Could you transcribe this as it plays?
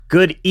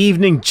Good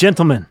evening,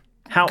 gentlemen.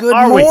 How Good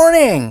are we?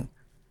 morning.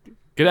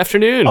 Good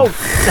afternoon. Oh,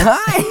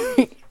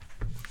 Hi.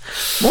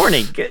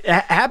 morning.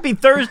 Happy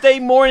Thursday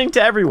morning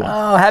to everyone.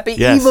 Oh, happy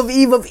Yes.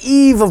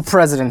 eve of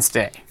President's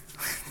Day.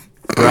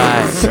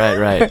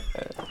 Right.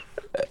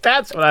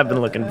 That's what I've been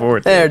looking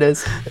forward to. There it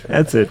is.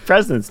 That's it.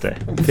 President's Day.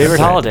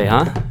 Favorite holiday,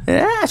 huh?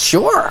 Yeah,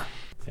 sure.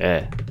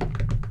 Yeah.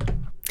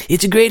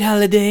 It's a great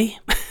holiday.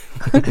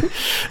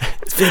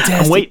 It's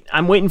fantastic.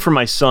 I'm waiting for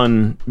my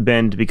son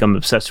Ben to become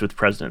obsessed with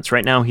presidents.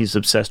 Right now, he's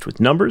obsessed with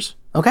numbers.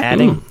 Okay.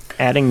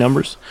 Adding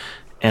numbers,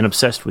 and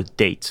obsessed with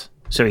dates.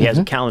 So he has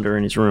a calendar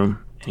in his room,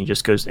 and he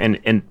just goes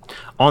and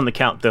on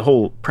the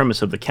whole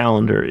premise of the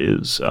calendar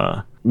is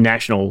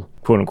national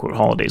quote unquote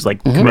holidays,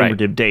 like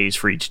commemorative days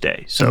for each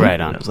day. So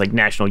it's like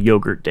National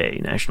Yogurt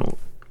Day, National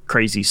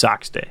Crazy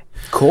Socks Day.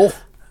 Cool.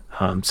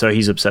 So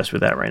he's obsessed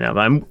with that right now.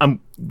 But I'm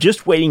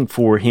just waiting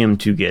for him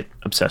to get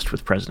obsessed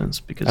with presidents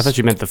because I thought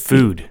you meant the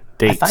food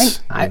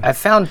dates. I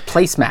found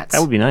placemats. that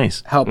would be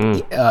nice. help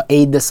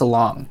aid this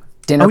along.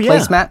 Dinner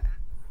placemat,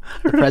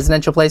 the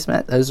presidential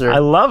placemat. Those are. I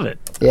love it.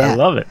 Yeah. I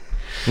love it.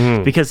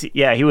 Because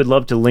he would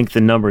love to link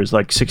the numbers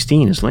like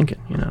 16 is Lincoln,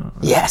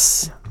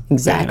 Yes,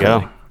 exactly. There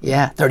you go.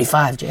 Yeah,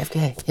 35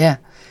 JFK. Yeah.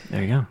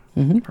 There you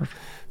go.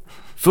 Perfect.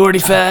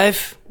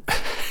 45.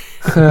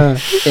 Yeah.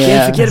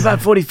 Can't forget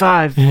about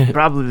 45.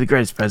 Probably the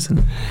greatest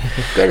president.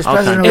 Greatest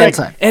president of all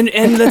time.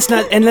 And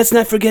let's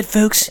not forget,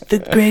 folks, the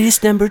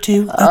greatest number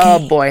 2. Okay.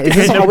 Oh boy, is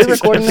this how we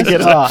recording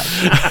this? Oh,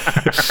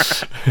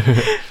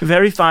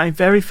 Very fine.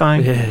 Very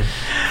fine.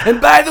 And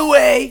by the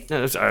way,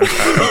 no, sorry.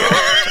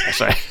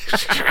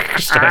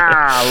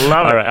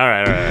 Love it. All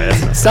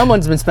right.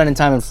 someone's been spending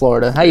time in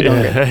Florida. How you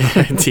doing?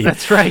 Indeed.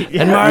 That's right.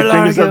 Yeah, And you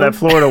bring us up Mar-a-Lago. that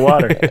Florida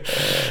water.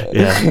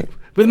 Yeah.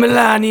 With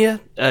Melania.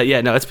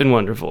 It's been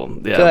wonderful.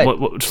 Yeah,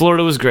 Good.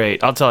 Florida was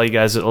great. I'll tell you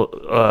guys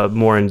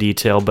more in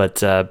detail,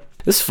 but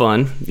it's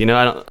fun.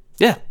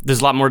 There's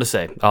a lot more to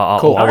say.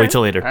 I'll wait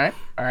till later.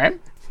 All right.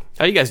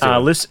 How you guys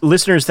doing?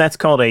 Listeners, that's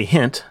called a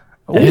hint.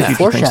 Ooh, Future things to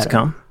foreshadow.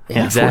 come.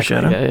 Yeah, Exactly.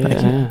 foreshadow.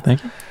 Yeah.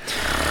 Thank you.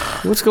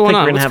 What's going I think we're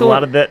on? going to have a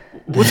lot of that.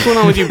 What's going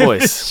on with you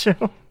boys? show.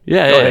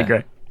 Yeah. Go ahead,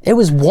 Greg. It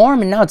was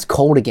warm and now it's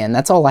cold again.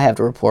 That's all I have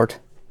to report.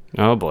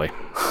 Oh boy.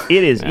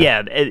 It is,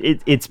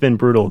 it's been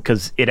brutal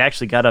because it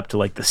actually got up to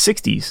like the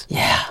 60s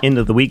end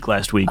of the week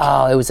last week.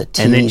 Oh, it was a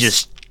tease. and then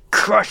just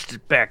crushed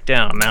it back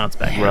down. Now it's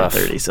back in the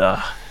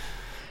 30s.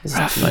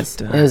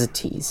 It was a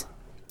tease.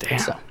 Damn.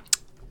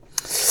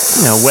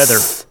 So, Weather.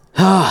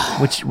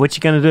 What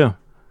you going to do?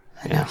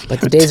 I know, but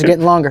the days are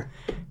getting longer.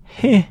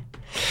 I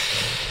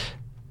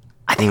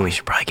think we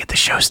should probably get the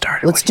show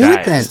started. Let's do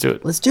it then. let's do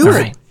it. Let's do All it.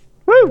 right.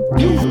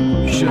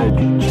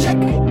 Woo!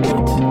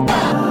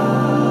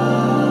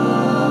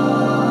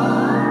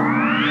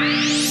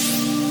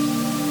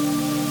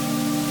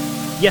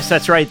 Yes,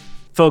 that's right,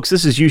 folks.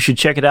 This is You Should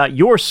Check It Out,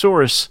 your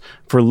source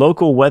for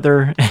local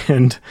weather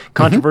and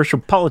controversial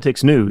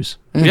politics news.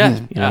 Yeah.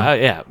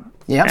 Yeah.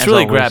 It's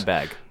really a always. grab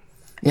bag.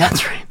 Yeah.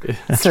 That's right.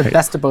 It's the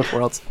best of both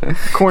worlds.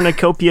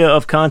 Cornucopia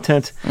of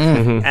content,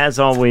 as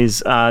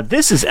always.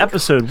 This is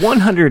episode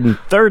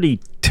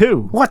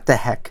 132. What the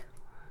heck?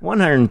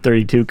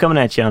 132, coming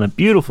at you on a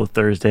beautiful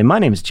Thursday. My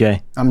name is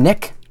Jay. I'm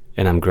Nick.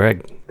 And I'm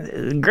Greg.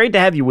 Great to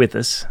have you with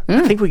us.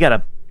 I think we got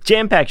a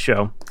jam-packed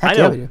show. Heck I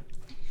yeah, know. we do.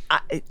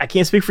 I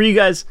can't speak for you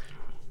guys.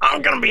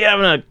 I'm going to be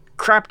having a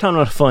crap ton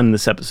of fun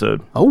this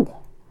episode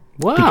Oh.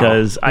 Wow.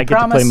 because I get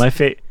to play promise? my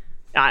favorite.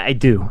 I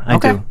do. I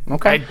Okay. do.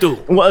 Okay. I do.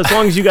 Well, as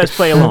long as you guys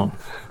play along.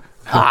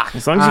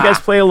 As long as you guys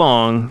play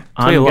along,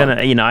 I'm along.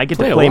 gonna, I get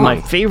to Play play my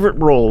along. favorite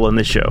role in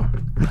the show.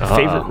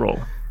 Favorite role.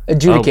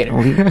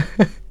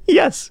 Adjudicator.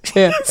 Yes.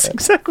 Yeah. Yes.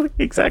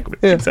 Exactly.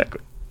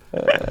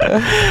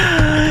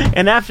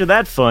 And after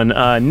that fun,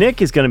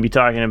 Nick is going to be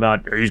talking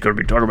about. He's going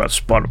to be talking about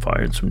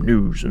Spotify and some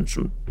news and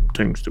some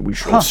things that we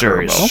should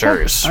care about.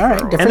 Serious. All right.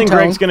 Different And then tone,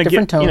 Greg's going to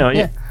different get,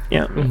 tone.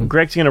 yeah.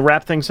 Greg's going to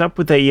wrap things up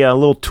with a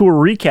little tour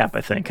recap,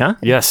 I think, huh?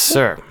 Yes,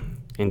 sir.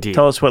 Indeed.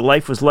 Tell us what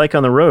life was like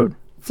on the road.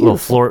 the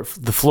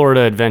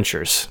Florida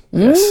adventures.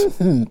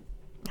 Yes.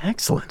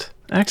 Excellent.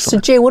 So,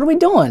 Jay, what are we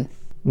doing?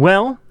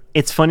 Well,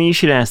 it's funny you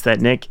should ask that,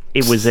 Nick.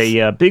 It was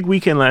a big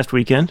weekend last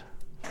weekend,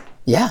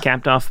 Yeah.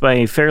 capped off by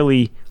a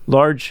fairly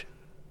large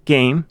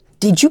game.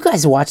 Did you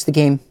guys watch the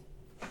game?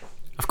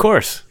 Of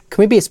course.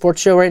 Can we be a sports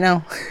show right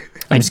now?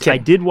 I'm just I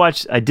kidding.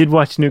 did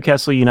watch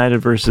Newcastle United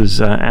versus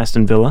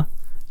Aston Villa.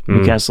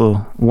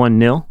 Newcastle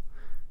 1-0.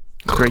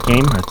 Great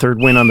game. Our third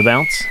win on the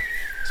bounce.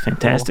 It's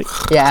fantastic.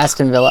 Yeah,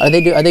 Aston Villa. Are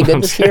they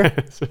good this year?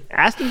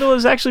 Aston Villa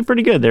is actually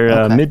pretty good. They're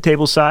a Okay.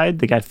 mid-table side.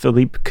 They got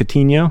Philippe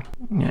Coutinho.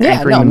 Yeah,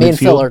 anchoring no, the me and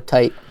Phil midfield. are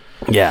tight.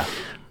 Yeah.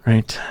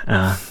 Right.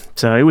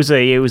 So it was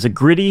a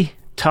gritty,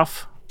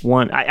 tough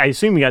one. I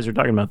assume you guys are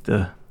talking about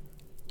the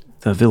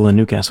Villa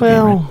Newcastle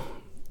game, right?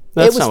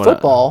 That's It was not what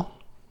football.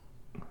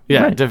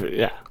 Yeah, different.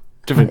 Yeah,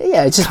 different.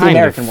 Yeah, it's just the kind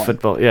American of one.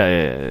 football.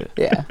 Yeah.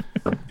 Yeah.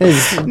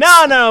 It's-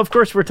 No. Of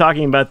course, we're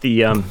talking about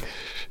the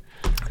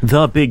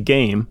big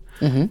game.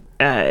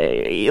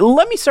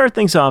 Let me start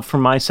things off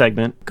from my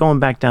segment, going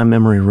back down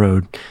memory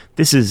road.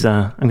 This is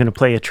I'm going to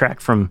play a track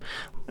from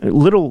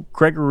little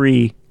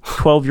Gregory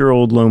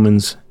 12-year-old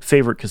Loman's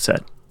favorite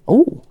cassette.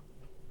 Oh.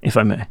 If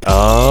I may.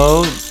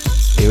 Oh,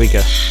 here we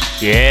go.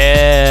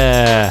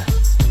 Yeah.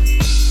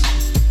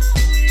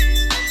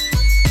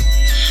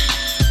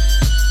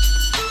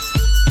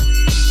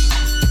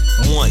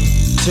 One,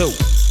 two,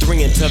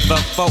 three into the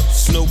four.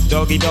 Snoop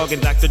Doggy Dogg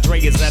and Dr.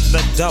 Dre is at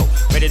the door,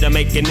 ready to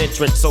make an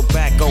entrance, so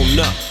back on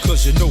up,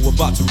 cause you know we're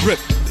about to rip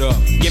it up.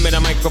 Give me the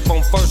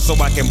microphone first so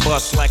I can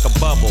bust like a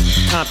bubble.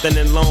 Compton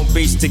and Long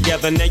Beach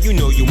together, now you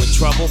know you in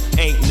trouble.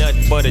 Ain't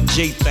nothing but a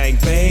G thing,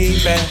 baby.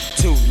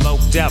 Too low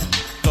depth,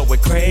 going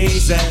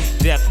crazy.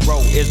 Death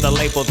Row is the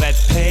label that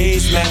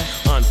pays me.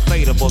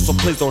 Unfadable, so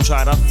please don't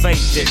try to fake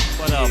it.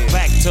 But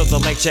back to the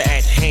lecture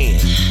at hand.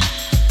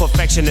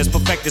 Perfection is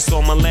perfected, so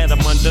I'ma let them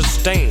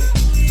understand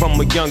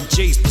from a young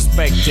G's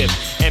perspective.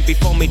 And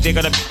before me dig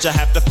her the bitch, I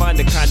have to find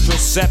a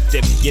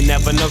contraceptive. You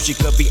never know, she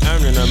could be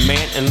earning her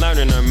man and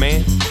learning her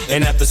man,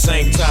 and at the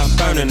same time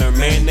burning her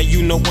man. Now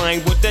you know I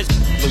ain't with that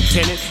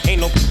lieutenant.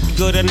 Ain't no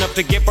good enough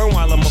to get burned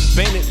while I'm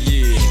offended.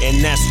 Yeah.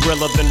 And that's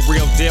realer than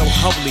real deal,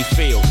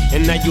 Holyfield.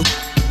 And now you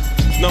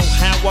know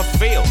how I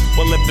feel.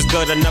 Well, if it's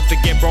good enough to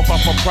get broke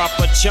off a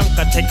proper chunk,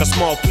 I take a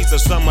small piece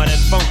of some of that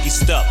funky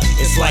stuff.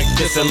 It's like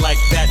this and like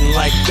that and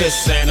like this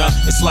and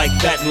it's like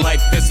that and like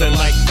this and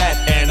like that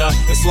and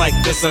it's like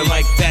this and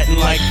like that and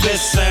like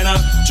this and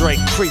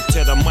Drake creep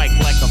to the mic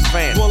like a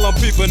fan. Well, I'm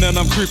peeping and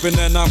I'm creeping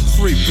and I'm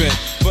creeping,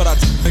 but I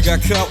got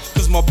caught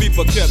cause my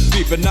beeper kept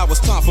beeping. Now it's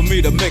time for me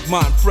to make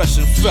my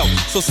impression felt.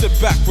 So sit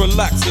back,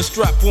 relax and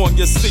strap on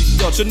your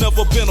seatbelt. You've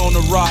never been on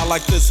a ride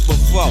like this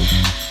before,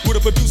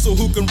 with a producer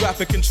who can rap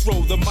and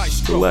control the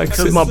maestro.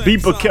 Cause my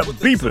beeper kept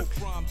beeping.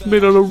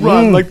 Been on a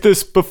ride like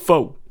this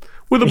before,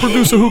 with a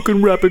producer who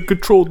can rap and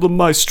control the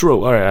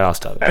maestro. All right, I'll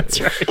stop. That's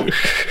right.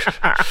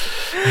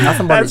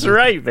 Nothing but That's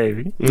right,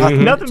 baby.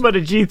 Nothing but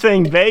a G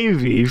thing,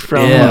 baby,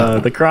 from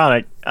the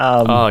Chronic.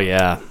 Oh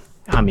yeah.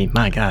 I mean,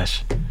 my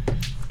gosh,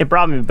 it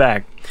brought me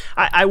back.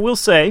 I will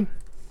say,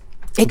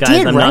 It guys,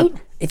 did, I'm right?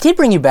 not- It did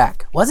bring you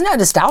back. Wasn't that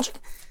nostalgic?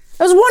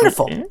 That was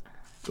wonderful.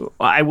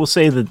 I will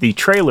say that the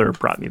trailer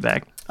brought me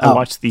back. I Oh.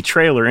 watched the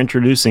trailer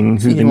introducing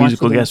who you the didn't watch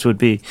musical the game? guest would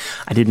be.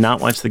 I did not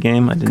watch the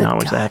game. I did not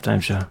watch God. the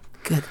halftime show.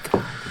 Good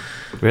God.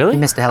 Really? You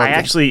missed the hell of I a game.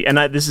 actually,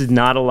 this is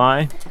not a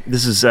lie.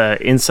 This is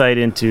insight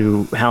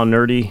into how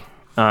nerdy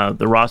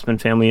the Rossman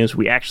family is.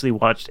 We actually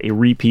watched a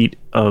repeat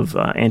of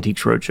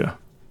Antiques Roadshow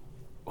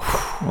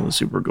while the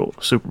Super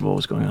Bowl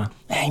was going on.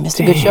 Man, you missed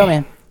a good show,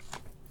 man.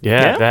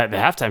 Yeah, Yeah? that the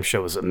halftime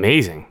show was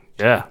amazing.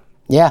 Yeah.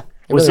 Yeah.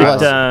 It Was really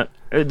it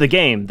was. the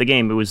game? The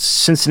game. It was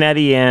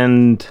Cincinnati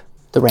and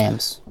The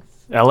Rams.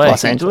 L.A.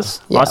 Los Angeles.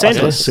 Yeah, Los Los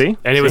Angeles. Angeles. See,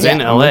 And it was Yeah.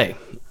 in L.A.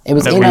 It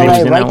was That in really LA, was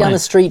in right LA. down the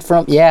street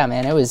from. Yeah,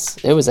 man, it was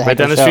a heck Right of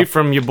down a the show. street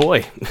from your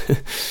boy.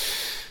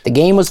 The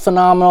game was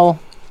phenomenal.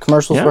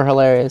 Commercials Yeah. were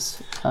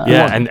hilarious.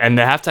 Yeah, and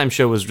the halftime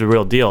show was the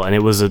real deal, and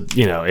it was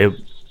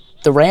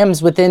The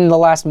Rams within the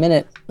last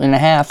minute and a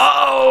half.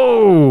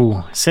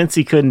 Oh, since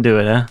he couldn't do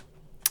it, huh?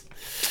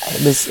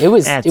 It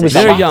was That's a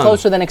They're lot young.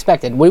 closer than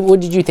expected.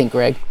 What did you think,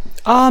 Greg?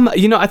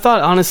 I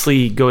thought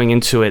honestly going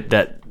into it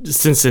that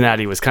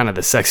Cincinnati was kind of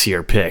the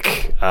sexier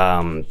pick.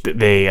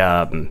 They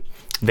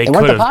They could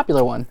weren't the have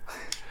popular one.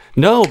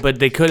 no, but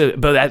they could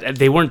have. But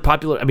they weren't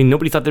popular. I mean,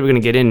 nobody thought they were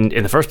going to get in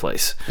the first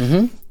place.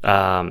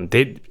 Mm-hmm.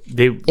 They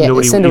Yeah,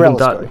 nobody the Cinderella even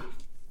thought. story.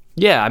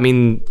 Yeah, I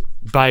mean,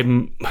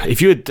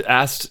 if you had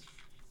asked,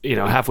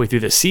 halfway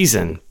through the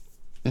season,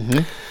 they're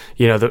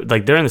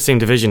in the same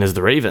division as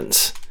the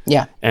Ravens.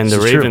 Yeah. And the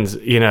This is true. Ravens,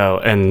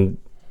 and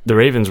the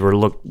Ravens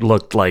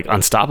looked like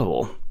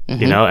unstoppable,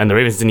 and the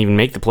Ravens didn't even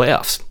make the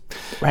playoffs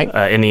Right.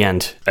 in the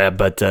end.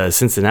 But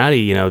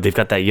Cincinnati, they've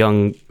got that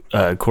young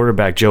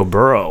quarterback, Joe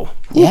Burrow.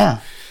 Yeah.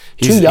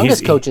 Two He's- youngest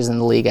he's- coaches in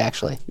the league,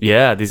 actually.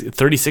 Yeah, these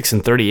 36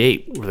 and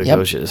 38 were the Yep.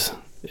 coaches.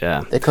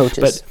 Yeah, The coaches.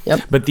 But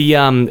Yep. but the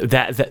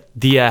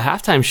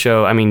halftime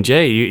show. I mean,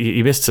 Jay,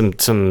 you missed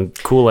some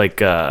cool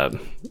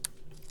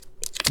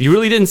you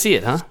really didn't see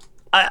it, huh?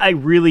 I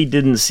really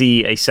didn't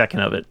see a second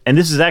of it. And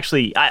this is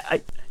actually,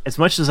 I as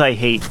much as I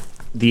hate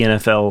the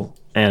NFL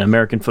and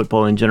American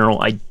football in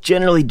general, I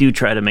generally do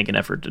try to make an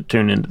effort to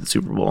tune into the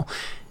Super Bowl.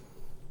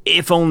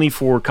 If only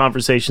for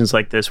conversations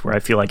like this where I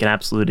feel like an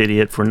absolute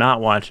idiot for not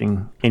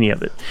watching any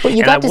of it. But you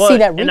And I got to was- see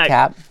that and I-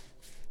 recap,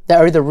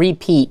 or the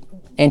repeat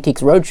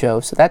Antiques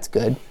Roadshow, so that's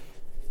good.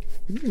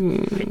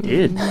 I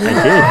did.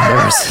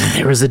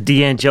 There was a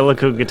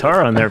D'Angelico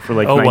guitar on there for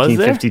like Oh, was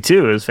there?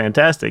 1952. It was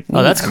fantastic.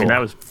 Oh, that's I mean,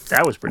 cool.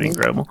 that was pretty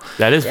incredible.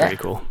 That is Yeah. pretty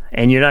cool.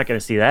 And you're not going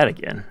to see that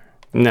again.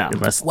 No,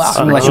 Unless, Wow,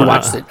 unless you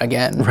watched it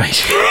again.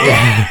 Right.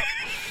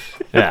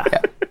 yeah.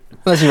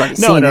 Unless you've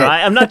already No, seen no, it.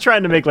 I'm not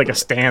trying to make like a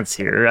stance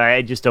here.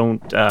 I just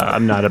don't.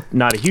 I'm not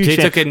a huge Jay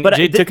fan. took a, But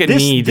Jay took a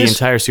knee the this-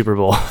 entire Super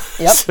Bowl.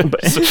 Yep.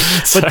 But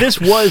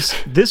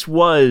this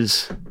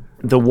was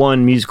the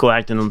one musical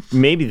act in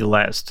maybe the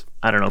last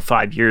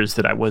 5 years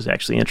that I was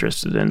actually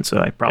interested in. So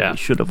I probably Yeah.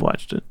 should have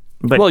watched it.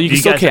 But Well, you do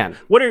still guys- can.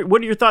 What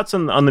are your thoughts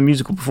on the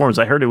musical performance?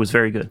 I heard it was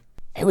very good.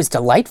 It was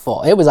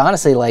delightful. It was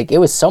honestly it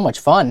was so much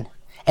fun.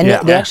 And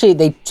Yeah. they actually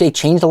they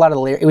changed a lot of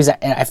the lyrics.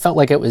 I felt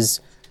like it was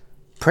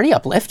pretty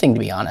uplifting, to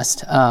be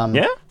honest.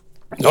 Yeah.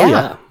 Yeah. Oh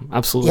yeah,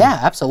 absolutely. Yeah,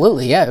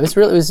 absolutely. Yeah, it was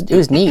really it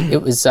was neat.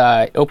 It was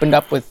it opened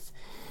up with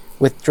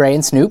Dre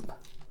and Snoop,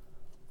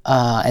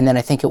 and then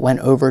I think it went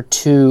over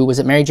to, was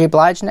it Mary J.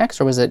 Blige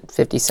next, or was it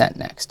 50 Cent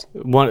next?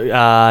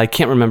 I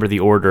can't remember the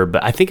order,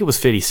 but I think it was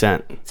 50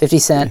 Cent. 50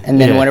 Cent, and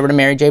then it went over to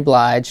Mary J.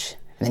 Blige,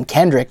 and then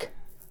Kendrick,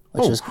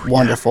 which was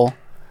wonderful.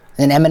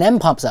 And then Eminem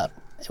pops up.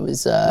 It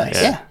was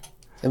it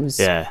was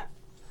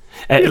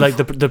And, like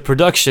the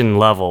production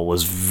level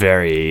was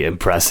very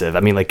impressive.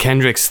 I mean, like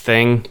Kendrick's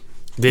thing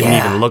didn't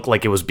even look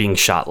like it was being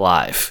shot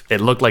live.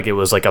 It looked like it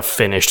was like a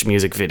finished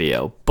music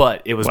video,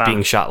 but it was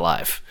being shot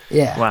live.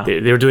 Yeah. Wow. They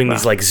were doing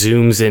these like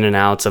zooms in and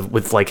outs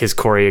with like his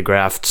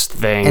choreographed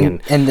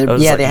thing, and I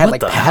was they had what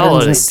like the hell patterns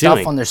are and they stuff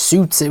doing? on their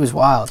suits. It was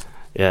wild.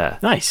 Yeah,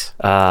 Nice.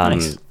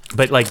 Nice.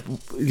 But like,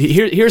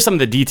 here's some of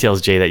the details,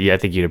 Jay, that I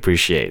think you'd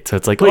appreciate. So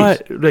it's like, Please.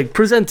 like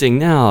presenting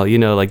now,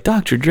 like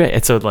Dr. Dre,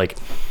 and so like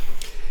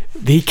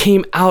they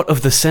came out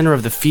of the center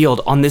of the field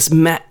on this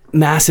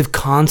massive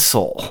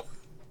console.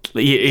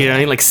 You know what I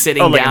mean? Like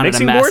sitting like a down at a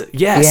mixing massive. board?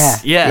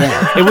 Yes.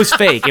 Yeah. It was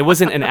fake. It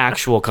wasn't an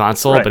actual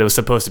console, Right. but it was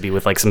supposed to be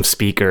with like some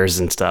speakers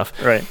and stuff.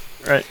 Right.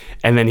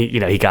 And then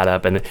he got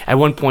up, and at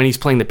one point he's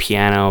playing the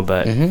piano.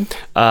 But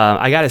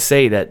I gotta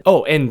say that.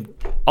 Oh, and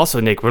also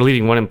Nick, we're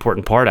leaving one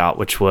important part out,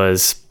 which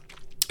was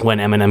when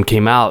Eminem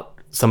came out,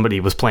 somebody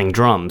was playing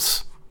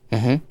drums. Do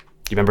you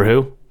remember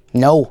who?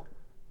 No.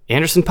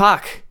 Anderson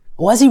 .Paak.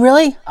 Was he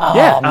really? Oh,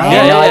 Yeah. man.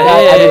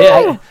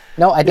 Yeah.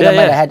 I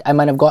think I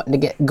might have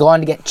gone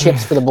to get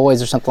chips for the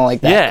boys or something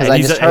like that. Yeah, Because and I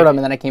he's just a- heard him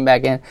and then I came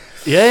back in.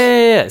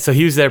 Yeah. So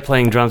he was there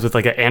playing drums with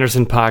like an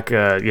Anderson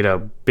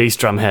 .Paak, bass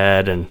drum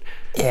head, and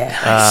Yeah.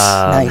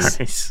 Nice.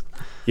 Nice.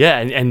 yeah,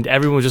 and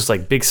everyone was just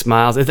like big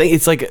smiles. I think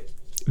it's like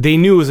they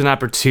knew it was an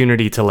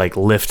opportunity to like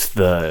lift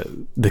the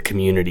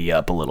community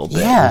up a little bit.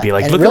 Yeah, And be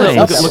like, and it look really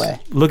at felt that way.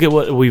 look at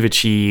what we've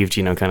achieved,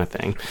 kind of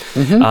thing.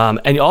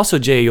 And also,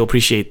 Jay, you'll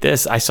appreciate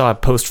this. I saw a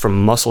post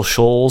from Muscle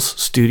Shoals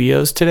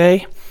Studios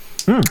today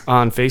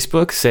on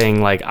Facebook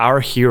saying like our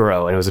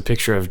hero, and it was a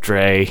picture of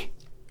Dre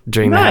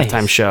during Nice. the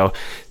halftime show,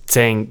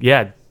 saying,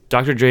 yeah,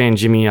 Dr. Dre and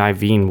Jimmy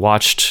Iovine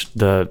watched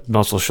the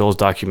Muscle Shoals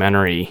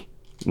documentary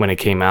when it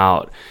came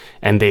out,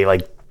 and they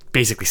like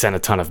basically sent a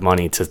ton of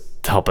money to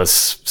help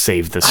us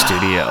save the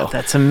studio.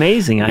 That's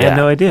amazing. I Yeah. had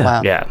no idea.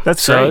 Wow. Yeah,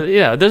 That's so great.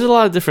 yeah. There's a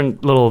lot of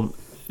different little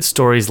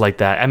stories like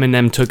that.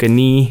 Eminem took a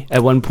knee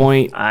at one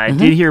point. I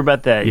did hear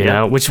about that. You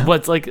know, which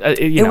was like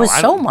It was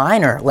so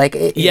minor. Like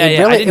it Yeah, it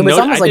I really, didn't it was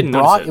know- almost I like didn't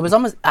notice broad. it. It was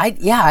almost. I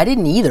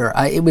didn't either.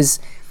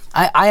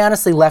 I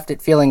honestly left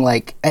it feeling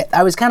like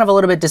I was kind of a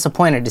little bit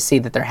disappointed to see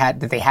that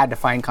they had to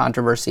find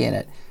controversy in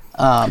it.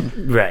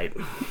 right.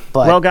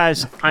 But Well,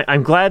 guys,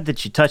 I'm glad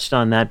that you touched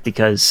on that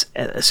because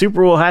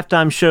Super Bowl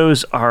halftime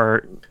shows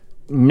are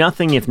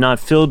nothing if not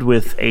filled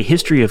with a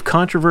history of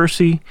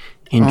controversy,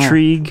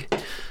 intrigue,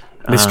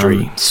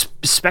 Mystery.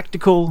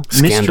 spectacle,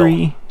 Scandal.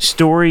 mystery,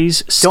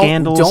 stories,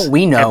 scandals. don't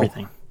we know?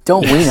 Everything.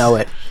 Don't we know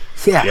it?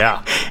 Yeah.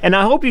 Yeah. And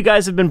I hope you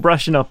guys have been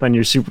brushing up on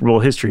your Super Bowl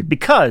history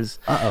because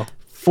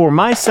for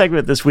my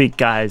segment this week,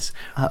 guys,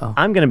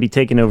 I'm going to be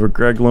taking over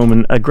Greg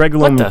Loman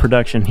the-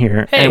 production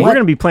here. Hey, and what? we're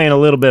going to be playing a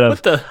little bit of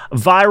What the-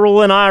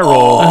 Viral and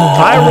Eyeroll.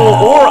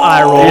 Viral or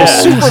Eyeroll Yeah.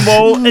 Super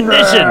Bowl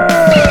edition.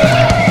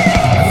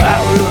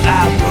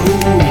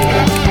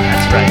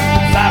 That's right.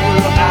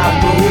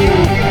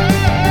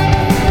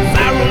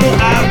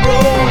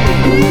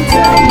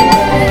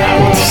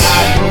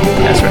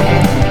 That's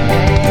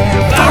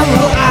right.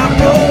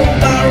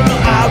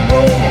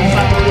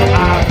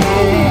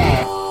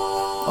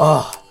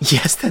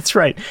 Yes, that's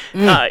right.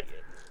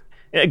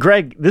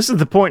 Greg, this is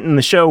the point in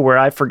the show where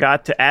I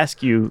forgot to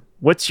ask you,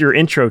 what's your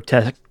intro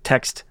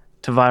text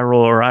to Viral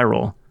or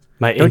Eyeroll?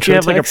 My Don't you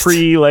have like a text?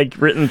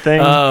 written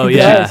thing? Oh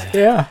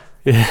yeah.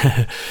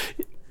 Yeah.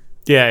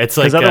 Yeah, it's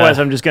like Because otherwise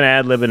I'm just going to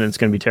ad-lib it and it's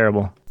going to be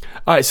terrible.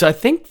 all right, so I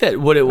think that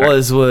what it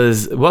was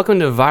welcome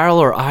to Viral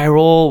or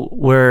Eyeroll,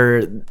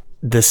 where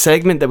the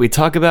segment that we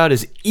talk about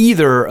is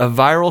either a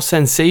viral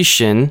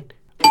sensation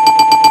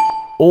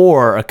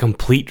or a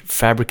complete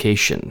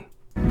fabrication.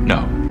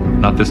 No,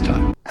 not this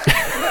time.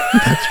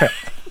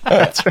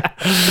 That's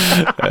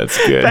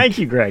good. Thank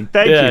you, Greg.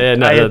 Thank Yeah, you. yeah,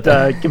 no, I had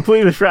that-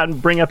 completely forgotten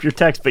to bring up your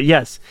text, but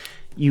yes,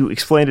 you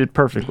explained it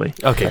perfectly.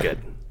 Okay, good.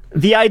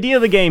 The idea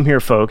of the game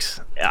here,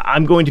 folks,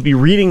 I'm going to be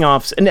reading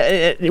off. And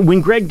when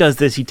Greg does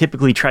this, he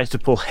typically tries to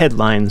pull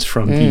headlines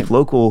from the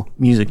local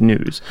music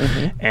news.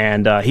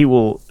 And he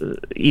will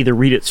either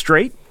read it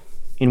straight,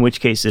 in which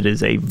case it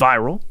is a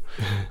viral,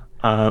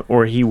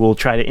 or he will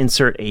try to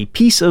insert a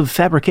piece of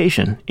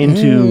fabrication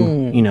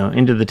into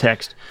the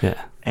text. Yeah.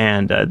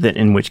 And then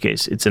in which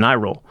case it's an eye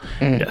roll.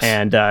 Yes.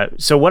 And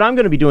so what I'm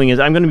going to be doing is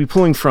I'm going to be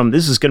pulling from,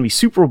 this is going to be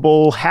Super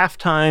Bowl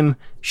halftime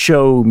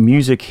show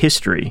music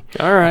history.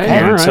 All right.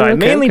 And all right, so I okay,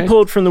 mainly okay.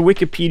 pulled from the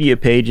Wikipedia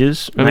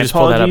pages. Let me just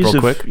pull that up real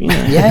quick.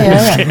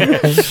 Yeah.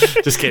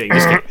 Just kidding.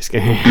 Just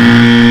kidding.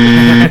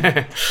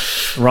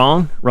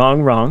 Wrong.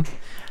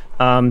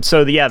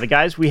 So the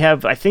guys,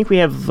 I think we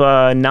have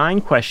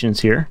 9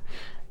 questions here.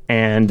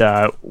 And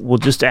we'll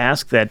just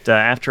ask that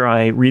after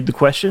I read the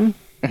question,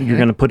 You're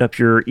going to put up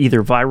your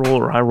either viral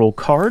or Eyeroll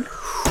card,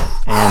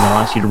 and I'll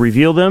ask you to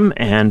reveal them,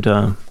 and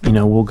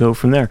we'll go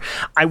from there.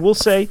 I will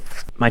say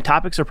my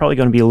topics are probably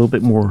going to be a little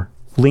bit more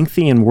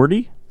lengthy and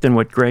wordy than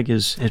what Greg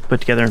has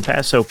put together in the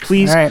past. So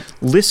please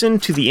listen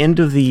to the end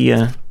of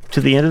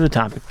the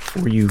topic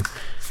before you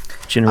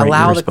generate your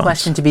Allow the response.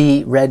 question to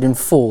be read in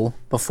full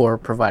before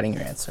providing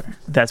your answer.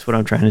 That's what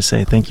I'm trying to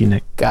say. Thank you,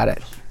 Nick. Got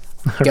it.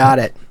 Got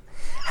it.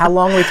 How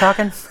long are we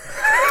talking?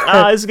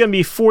 This is going to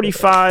be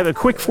a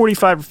quick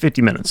 45 or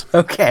 50 minutes.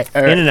 Okay.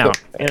 All right, In and cool. out.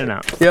 In and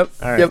out. Yep.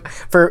 All right. Yep.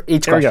 For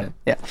each Here we question. go.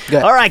 Yeah.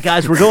 Good. All right,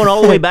 guys, we're going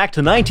all the way back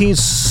to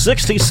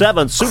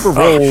 1967 Super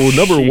Bowl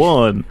number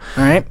 1.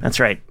 All right.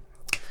 That's right.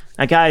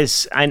 Now,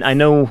 guys, I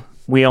know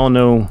we all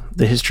know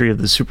the history of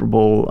the Super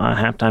Bowl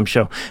halftime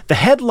show. The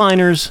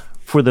headliners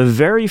for the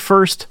very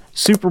first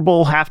Super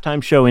Bowl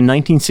halftime show in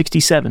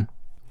 1967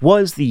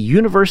 was the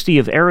University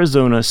of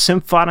Arizona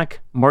Symphonic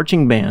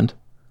Marching Band,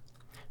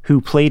 who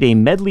played a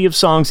medley of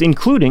songs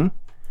including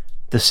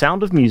The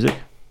Sound of Music,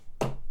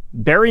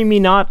 Bury Me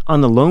Not on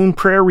the Lone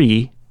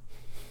Prairie,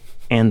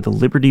 and the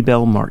Liberty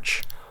Bell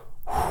March.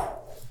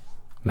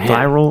 Man.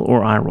 Viral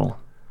or Eyeroll?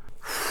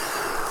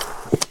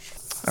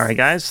 All right,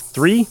 guys.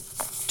 3,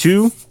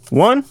 2,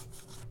 1.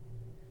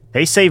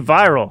 They say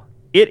viral.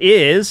 It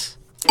is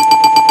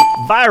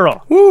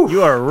viral. Woo.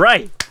 You are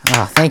right.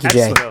 Oh, thank you,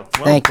 Jay. Excellent.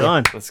 Well Thank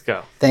done. you. Let's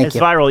go. Thank It's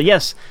you. viral.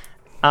 Yes.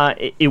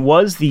 It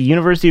was the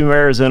University of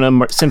Arizona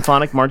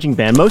Symphonic Marching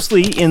Band,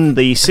 mostly in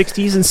the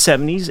 60s and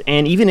 70s,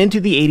 and even into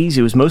the 80s.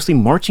 It was mostly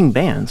marching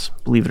bands,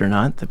 believe it or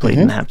not, that played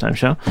in the halftime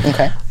show.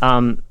 Okay.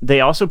 They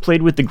also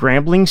played with the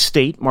Grambling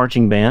State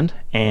Marching Band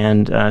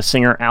and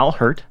singer Al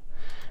Hurt.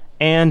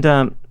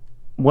 And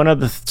one of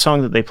the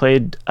songs that they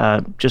played,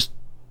 just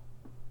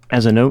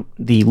as a note,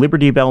 the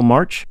Liberty Bell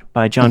March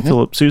by John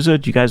Philip Sousa.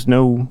 Do you guys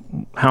know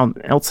how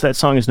else that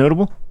song is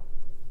notable?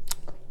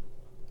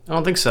 I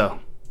don't think so.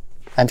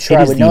 I'm sure It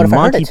I is would the know it if I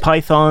heard Monty it.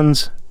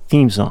 Python's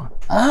theme song.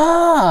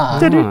 Ah.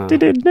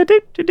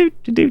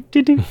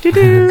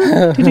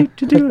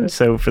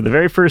 So for the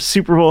very first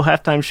Super Bowl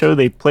halftime show,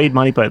 they played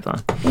Monty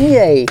Python.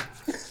 Yay.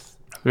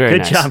 Very Good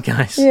nice. job,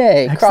 guys.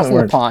 Yay. Excellent Crossing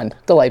the work. pond.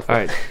 Delightful.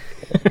 All right.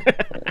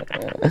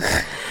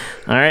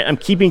 All right, I'm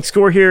keeping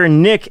score here.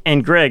 Nick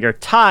and Greg are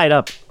tied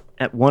up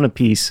at 1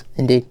 apiece.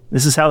 Indeed.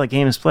 This is how the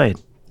game is played.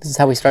 This is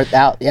how we start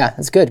out. Yeah,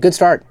 that's good. Good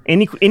start.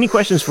 Any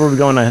questions before we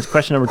go on to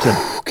question number 2?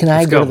 Can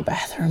I go go. to the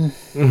bathroom?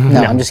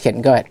 No, I'm just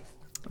kidding. Go ahead.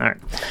 All right.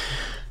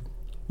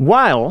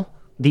 While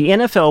the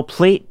NFL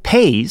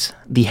pays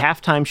the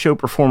halftime show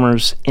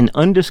performers an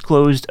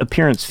undisclosed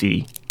appearance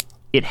fee,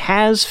 it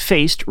has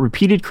faced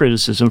repeated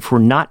criticism for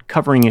not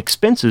covering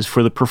expenses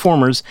for the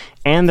performers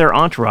and their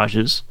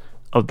entourages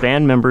of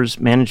band members,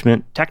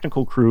 management,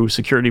 technical crew,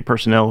 security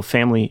personnel,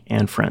 family,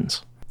 and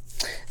friends.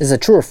 Is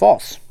it true or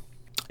false?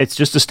 It's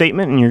just a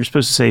statement, and you're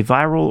supposed to say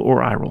viral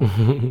or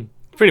Eyeroll.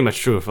 Pretty much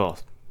true or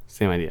false.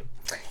 Same idea.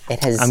 It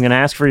has. I'm going to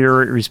ask for your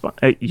response.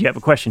 You have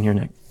a question here,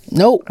 Nick?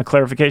 No. A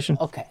clarification?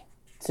 Okay.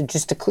 So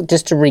just to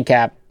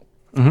recap,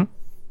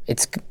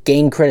 it's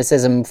gained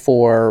criticism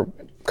for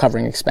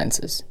covering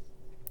expenses.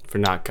 For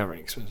not covering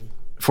expenses.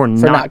 For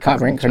not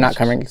covering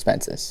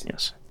expenses.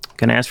 Yes.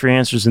 Going to ask for your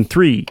answers in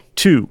 3,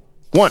 2,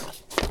 1.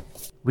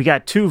 We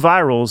got 2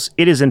 virals.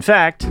 It is, in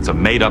fact... It's a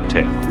made-up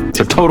tale. It's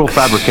a total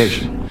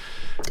fabrication.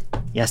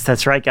 Yes,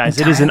 that's right, guys.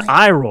 It is an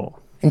Eyeroll.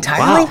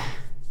 Entirely? Wow.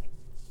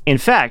 In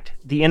fact,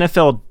 the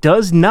NFL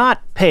does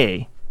not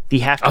pay the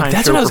halftime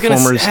that's show what I was gonna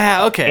say.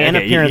 performers Okay, an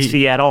okay, appearance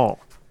fee at all.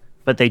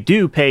 But they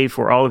do pay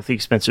for all of the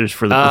expenses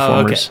for the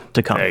performers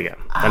to come. There you go.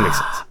 That makes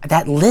sense.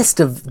 That list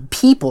of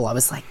people, I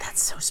was like,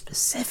 that's so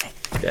specific.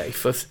 Yeah, you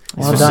flipped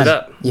Well it done.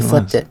 up. You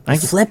flipped it. You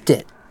flipped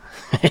it.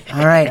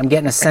 All right, I'm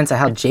getting a sense of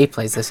how Jay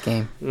plays this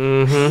game.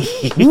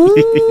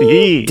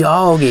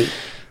 Doggy.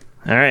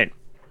 All right.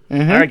 All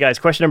right, guys.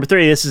 Question number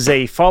 3. This is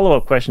a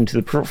follow-up question to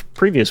the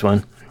previous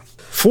one.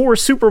 For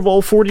Super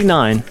Bowl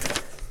 49,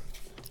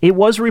 it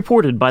was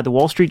reported by the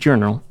Wall Street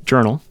Journal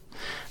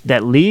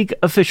that league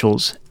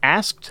officials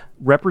asked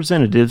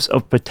representatives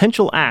of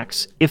potential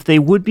acts if they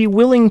would be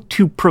willing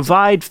to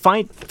provide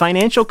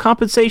financial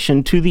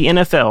compensation to the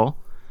NFL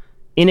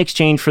in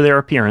exchange for their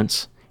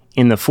appearance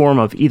in the form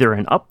of either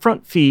an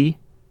upfront fee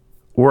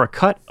or a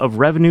cut of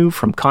revenue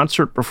from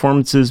concert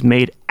performances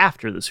made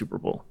after the Super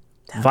Bowl.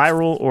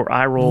 Viral or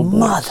Eyeroll?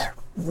 Mother.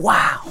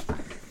 Wow.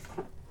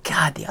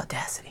 God, the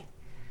audacity.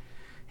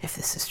 If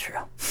this is true.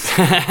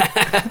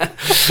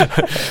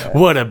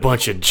 What a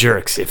bunch of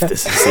jerks if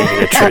this is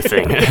even a true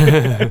thing.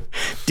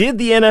 Did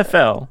the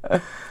NFL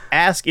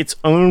ask its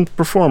own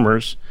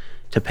performers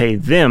to pay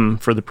them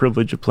for the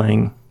privilege of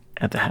playing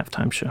at the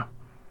halftime show?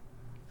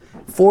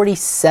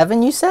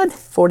 47, you said?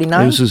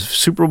 49? This was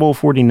Super Bowl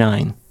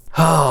 49.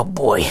 Oh,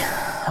 boy.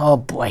 Oh,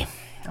 boy.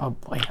 Oh,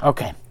 boy.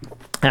 Okay.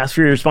 Ask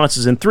for your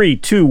responses in 3,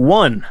 2,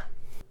 1.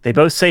 They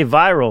both say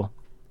viral.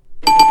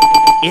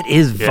 It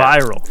is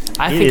viral.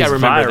 I It think I is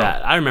remember viral.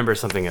 that. I remember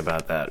something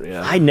about that.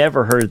 Yeah. I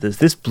never heard this.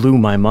 This blew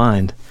my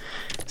mind.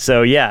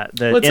 So yeah,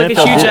 the Well, it's like a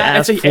NFL huge- did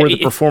ask it's for a- the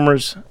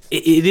performers.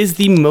 It is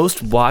the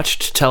most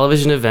watched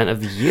television event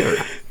of the year.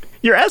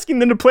 You're asking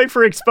them to play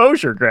for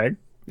exposure, Greg.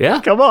 Yeah.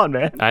 Come on,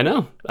 man. I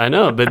know,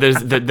 but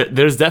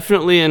there's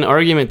definitely an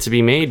argument to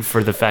be made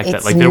for the fact that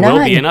It's like there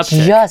will be an not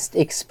uptick. just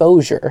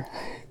exposure.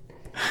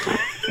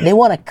 They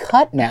want to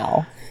cut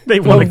now. They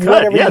want to Of cut.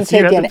 whatever you Yes, you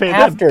take have in to pay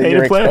after them. Pay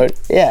you're to play.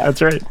 exposed. Yeah.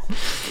 That's right.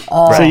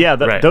 So yeah,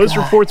 Right. those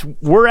reports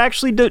were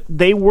actually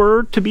they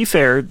were, to be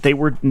fair, they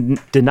were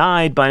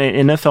denied by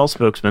an NFL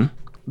spokesman,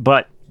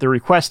 but the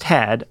request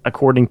had,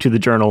 according to the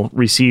Journal,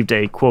 received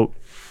a quote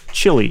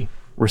chilly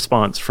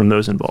response from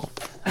those involved.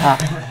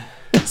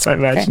 So I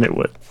imagine it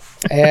would.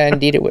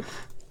 Indeed, it would.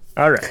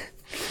 All right.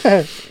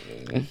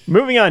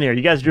 Moving on here.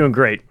 You guys are doing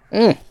great.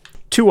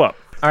 2 up.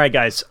 All right,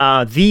 guys.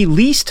 The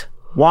least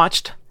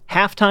watched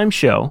halftime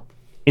show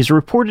is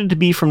reported to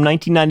be from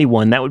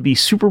 1991. That would be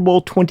Super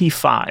Bowl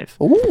 25.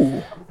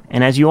 Ooh.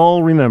 And as you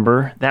all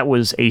remember, that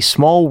was a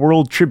Small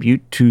World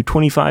tribute to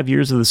 25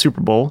 years of the Super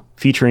Bowl,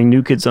 featuring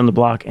New Kids on the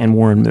Block and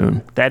Warren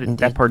Moon.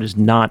 That part is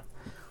not.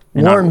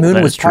 Warren Moon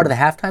that was is part true. of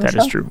the halftime That show?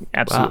 is true.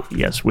 Absolutely.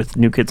 Yes, with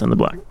New Kids on the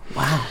Block.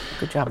 Wow.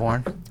 Good job,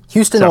 Warren.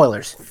 Houston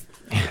Oilers.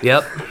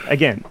 Yep.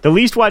 Again, the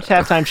least watched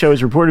halftime show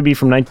is reported to be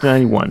from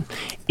 1991.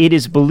 It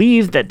is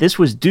believed that this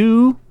was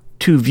due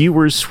to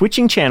viewers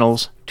switching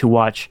channels to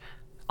watch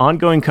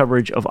ongoing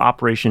coverage of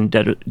Operation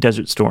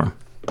Desert Storm.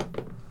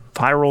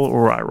 Viral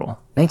or Eyeroll?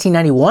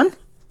 1991?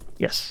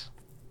 Yes.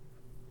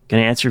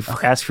 Gonna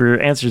ask for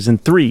your answers in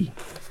 3,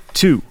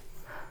 2,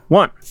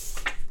 1.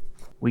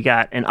 We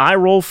got an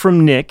Eyeroll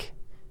from Nick.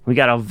 We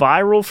got a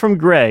viral from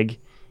Greg.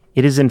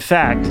 It is in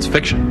fact It's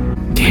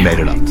fiction. We made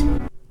it up.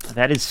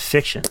 that is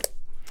fiction,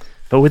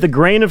 but with a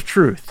grain of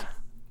truth.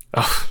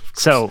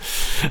 So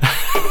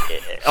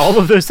all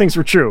of those things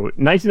were true.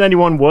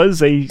 1991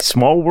 was a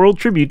Small World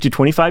tribute to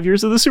 25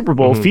 years of the Super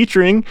Bowl,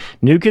 featuring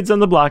New Kids on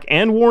the Block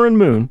and Warren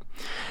Moon,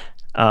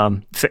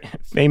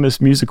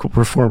 famous musical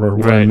performer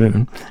Warren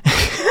Moon.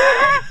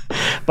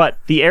 But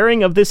the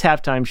airing of this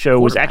halftime show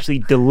was actually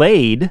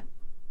delayed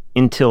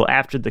until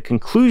after the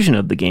conclusion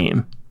of the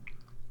game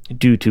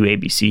due to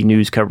ABC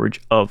News coverage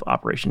of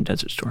Operation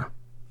Desert Storm.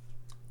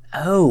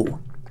 Oh.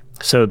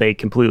 So they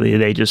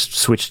just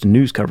switched to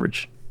news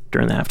coverage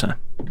during the halftime.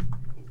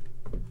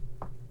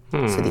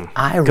 So the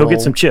eye roll Go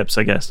get some chips,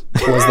 I guess.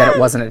 was that it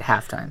wasn't at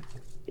halftime.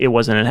 It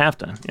wasn't at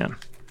halftime. Yeah,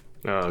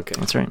 Oh, okay.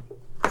 that's right.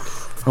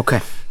 Okay.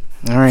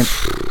 All right.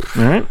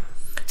 All right.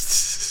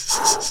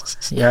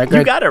 Yeah, You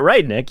Greg. got it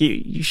right, Nick.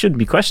 You shouldn't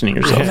be questioning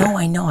yourself.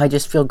 I know. I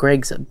just feel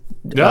Greg's.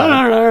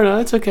 No,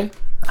 it's okay.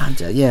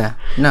 Yeah.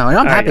 No, and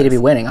I'm happy to guys. be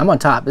winning. I'm on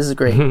top. This is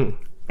great.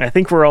 I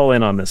think we're all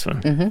in on this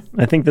one.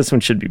 I think this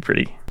one should be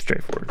pretty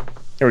straightforward.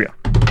 Here we go.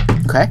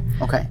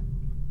 Okay.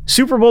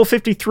 Super Bowl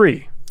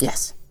 53.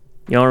 Yes.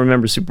 Y'all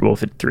remember Super Bowl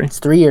 53? It's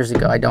 3 years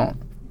ago. I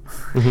don't.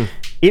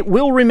 It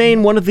will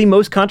remain one of the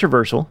most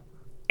controversial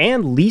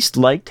and least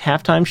liked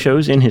halftime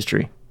shows in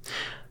history.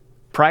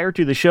 Prior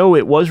to the show,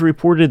 it was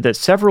reported that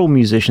several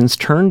musicians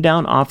turned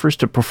down offers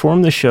to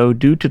perform the show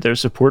due to their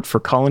support for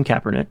Colin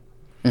Kaepernick,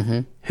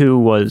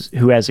 who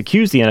has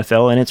accused the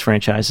NFL and its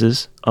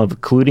franchises of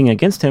colluding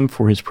against him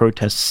for his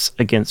protests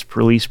against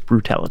police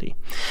brutality.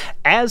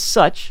 As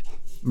such,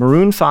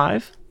 Maroon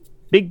 5,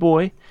 Big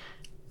Boy,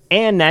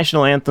 and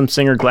national anthem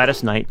singer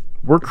Gladys Knight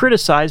were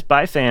criticized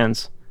by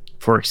fans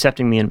for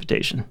accepting the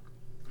invitation.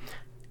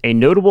 A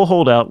notable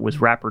holdout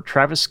was rapper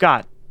Travis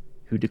Scott,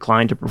 who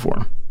declined to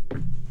perform.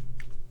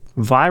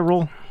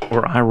 Viral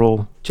or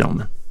Eyeroll,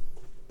 gentlemen?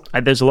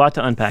 There's a lot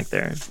to unpack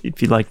there.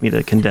 If you'd like me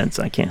to condense,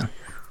 I can.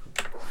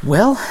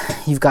 Well,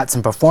 you've got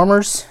some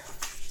performers.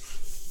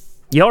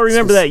 Y'all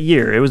remember that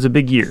year? It was a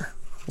big year.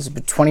 Was it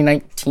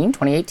 2019?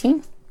 2018?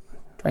 I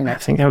 2019.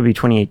 think that would be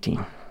 2018.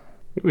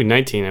 It would be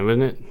 19,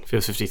 wouldn't it?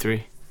 Feels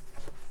 53.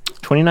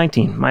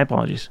 2019. My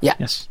apologies. Yeah.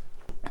 Yes.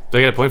 Do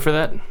I get a point for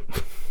that?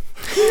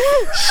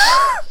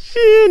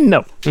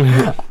 No.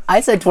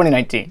 I said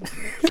 2019.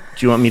 Do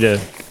you want me to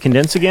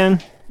condense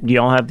again? Do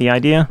y'all have the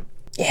idea?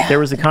 Yeah. There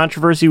was a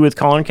controversy with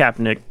Colin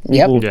Kaepernick.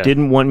 Yep. People Yeah.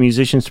 didn't want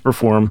musicians to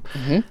perform.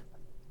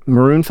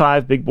 Maroon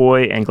 5, Big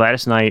Boy, and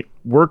Gladys Knight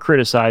were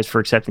criticized for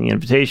accepting the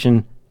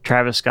invitation.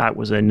 Travis Scott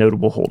was a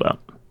notable holdout.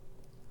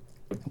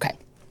 Okay.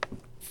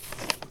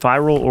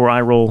 Viral or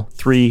Eyeroll?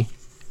 3,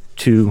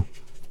 2,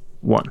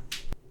 1.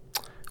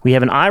 We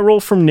have an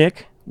Eyeroll from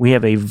Nick. We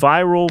have a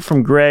viral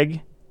from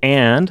Greg.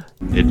 And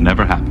It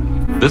never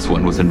happened. This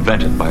one was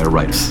invented by a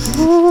writer.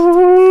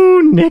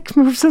 ooh, Nick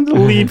moves into the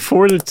lead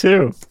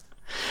 4-2.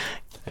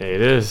 Hey,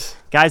 it is.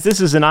 Guys,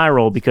 this is an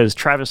Eyeroll because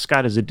Travis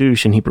Scott is a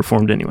douche and he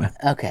performed anyway.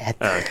 Okay.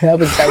 That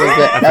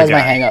was my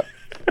hang up.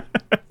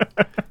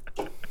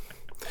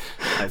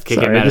 I can't Sorry,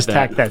 get I mad just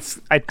at that.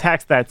 I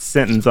tacked that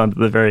sentence onto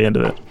the very end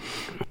of it.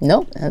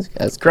 Nope.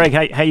 That's Greg,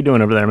 how you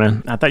doing over there,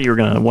 man? I thought you were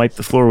going to wipe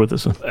the floor with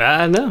this one.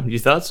 No, you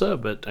thought so,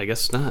 but I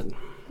guess not.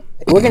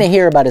 We're going to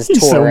hear about his tour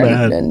so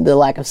mad. and the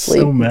lack of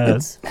sleep. So mad.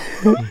 It's-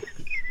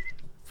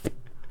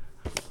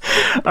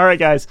 All right,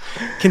 guys.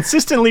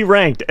 Consistently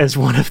ranked as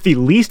one of the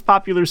least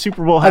popular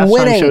Super Bowl I'm halftime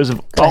winning. shows of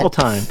Go all ahead.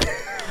 time.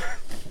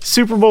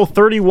 Super Bowl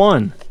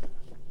 31.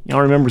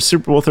 Y'all remember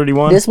Super Bowl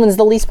 31? This one's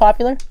the least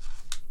popular?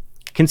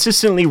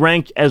 consistently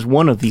ranked as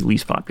one of the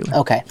least popular.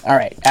 Okay. All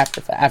right. After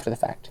the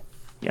fact.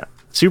 Yeah.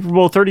 Super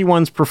Bowl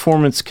 31's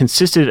performance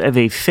consisted of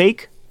a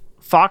fake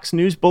Fox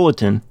News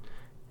bulletin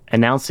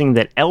announcing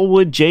that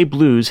Elwood J.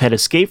 Blues had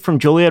escaped from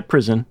Joliet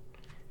Prison,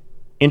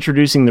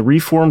 introducing the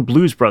reformed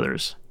Blues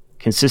Brothers,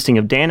 consisting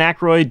of Dan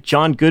Aykroyd,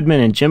 John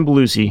Goodman, and Jim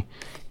Belushi,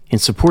 in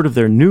support of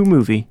their new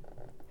movie,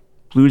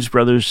 Blues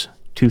Brothers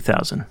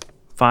 2000.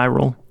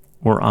 Viral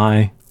or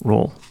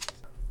Eyeroll?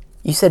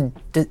 You said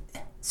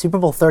Super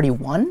Bowl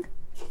 31?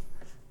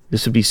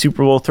 This would be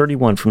Super Bowl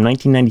 31 from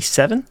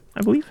 1997,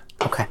 I believe.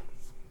 Okay.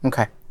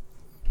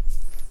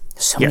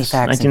 So many Yes,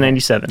 facts.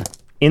 1997.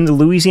 In the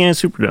Louisiana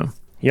Superdome.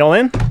 Y'all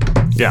in?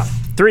 Yeah.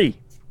 3,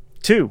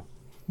 2,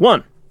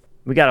 1.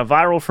 We got a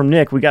viral from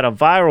Nick. We got a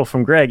viral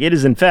from Greg. It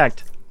is, in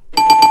fact,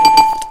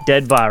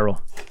 dead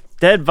viral.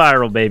 Dead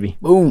viral, baby.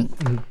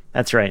 Boom.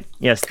 That's right.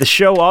 Yes, the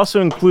show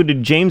also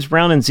included James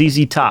Brown and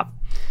ZZ Top.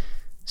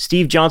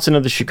 Steve Johnson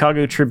of the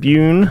Chicago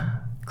Tribune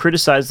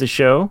criticized the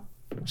show,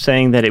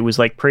 saying that it was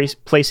like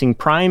placing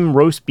prime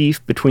roast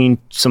beef between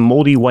some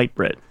moldy white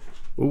bread.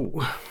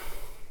 Ooh.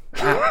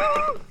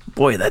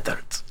 Boy, that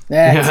hurts.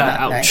 That's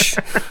not nice.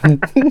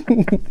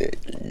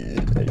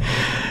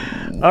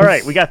 All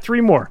right, we got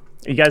 3 more.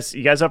 You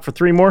guys up for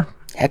 3 more?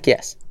 Heck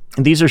yes.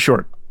 And these are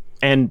short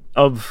and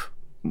of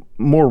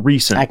more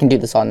recent. I can do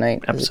this all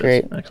night. This is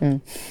great.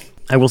 Excellent.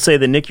 I will say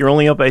that, Nick, you're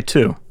only up by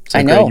 2. So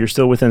I know. Greg, you're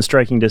still within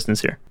striking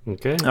distance here.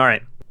 Okay. All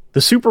right.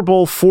 The Super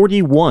Bowl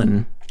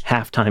 41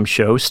 halftime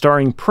show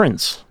starring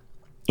Prince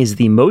is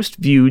the most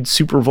viewed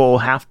Super Bowl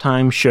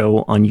halftime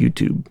show on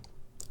YouTube.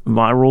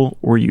 Viral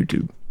or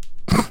YouTube?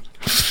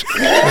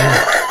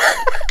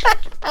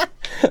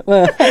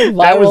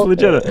 That was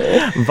legit.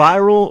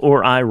 Viral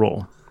or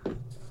Eyeroll?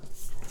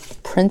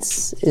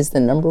 Prince is the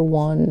number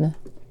 1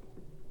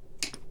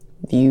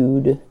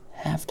 viewed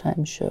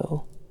halftime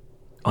show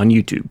On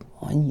YouTube.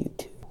 on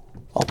YouTube.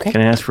 Okay.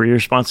 Can I ask for your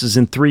responses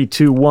in 3,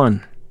 2,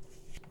 1?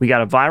 We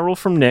got a viral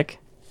from Nick.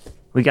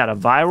 We got a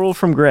viral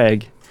from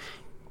Greg.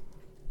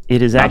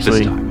 It is Not actually...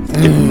 this time.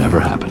 It never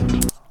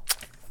happened.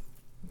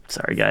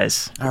 Sorry,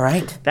 guys. All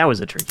right. That was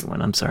a tricky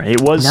one. I'm sorry.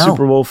 It was No.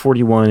 Super Bowl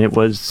 41. It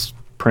was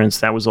Prince.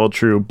 That was all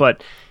true.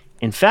 But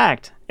in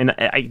fact, and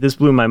this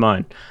blew my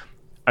mind,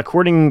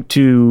 according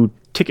to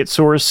Ticket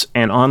Source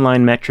and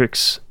online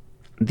metrics,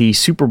 the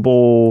Super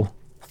Bowl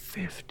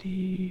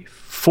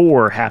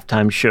 54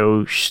 halftime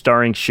show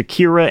starring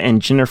Shakira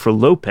and Jennifer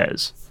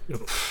Lopez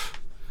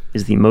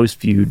is the most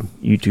viewed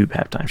YouTube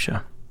halftime show.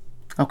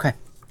 Okay.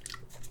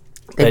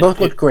 They both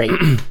look great.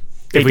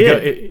 They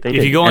did.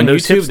 If you go on And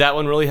those YouTube, tips- that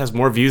one really has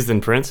more views than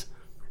Prince.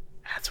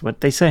 That's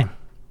what they say.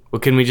 Well,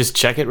 can we just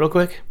check it real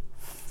quick?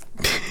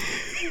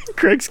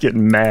 Craig's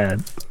getting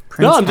mad.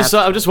 No, I'm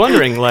just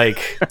wondering.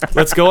 Like,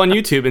 let's go on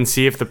YouTube and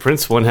see if the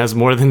Prince one has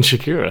more than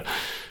Shakira.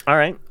 All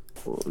right.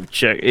 We'll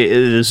check.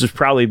 This is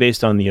probably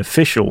based on the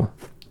official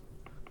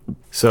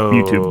So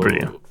YouTube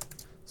video.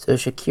 So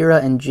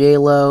Shakira and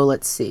J-Lo,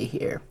 let's see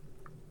here.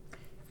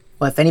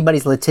 Well, if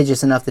anybody's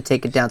litigious enough to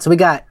take it down. So we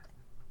got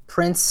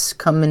Prince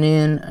coming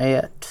in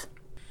at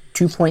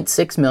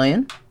 2.6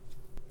 million.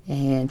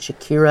 And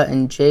Shakira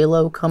and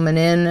J-Lo coming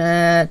in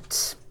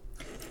at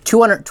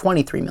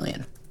 223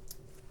 million.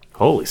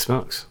 Holy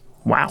smokes!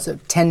 Wow. So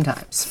 10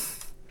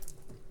 times.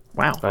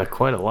 Wow.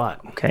 Quite a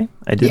lot. Okay.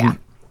 I didn't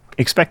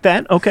expect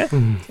that. Okay.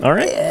 All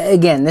right.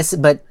 Again,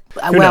 well,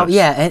 knows?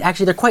 yeah, and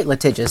actually they're quite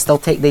litigious.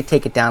 They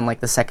take it down like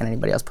the second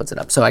anybody else puts it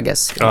up. So I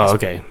guess. Oh,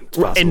 okay. It's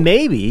possible. And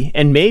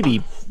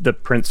maybe the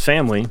Prince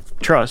family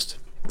trust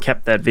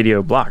kept that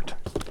video blocked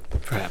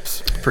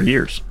Perhaps. for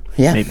years.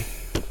 Yeah. Maybe.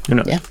 Who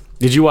knows? Yeah.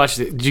 Did you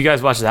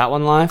guys watch that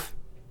one live?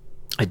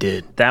 I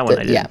did. That one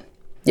I did.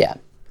 Yeah.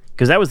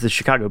 Because that was the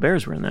Chicago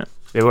Bears were in that,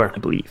 They were. I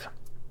believe.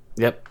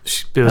 Yep.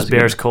 It was a good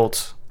Bears one.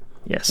 Colts.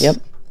 Yes. Yep.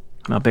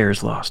 My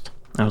Bears lost.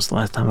 That was the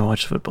last time I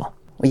watched football.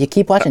 Well, you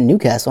keep watching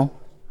Newcastle.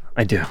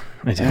 I do.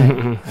 I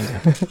do.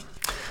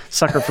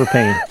 Sucker for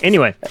pain.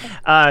 Anyway,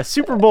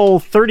 Super Bowl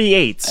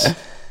 38's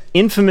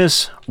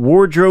infamous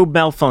wardrobe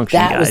malfunction,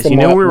 That was guys. the You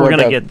know we were wardrobe.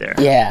 going to get there.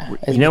 Yeah.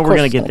 You know we're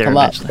going to get there come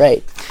up, eventually.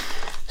 right.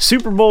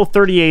 Super Bowl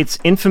 38's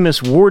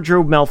infamous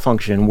wardrobe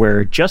malfunction,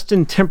 where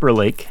Justin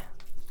Timberlake,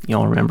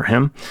 y'all remember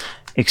him,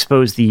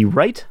 exposed the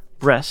right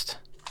breast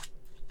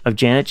of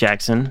Janet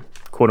Jackson,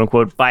 quote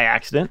unquote, by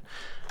accident,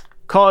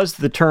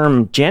 caused the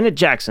term Janet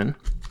Jackson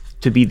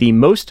to be the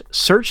most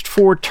searched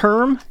for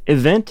term,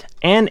 event,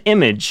 and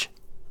image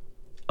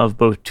of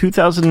both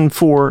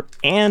 2004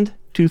 and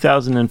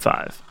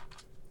 2005.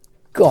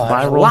 God,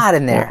 there's a lot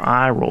in there.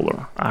 Eye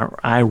roller.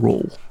 Eye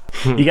roll.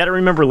 You got to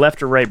remember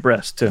left or right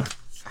breast too.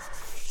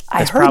 I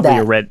heard Probably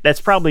that. a red.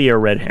 That's probably a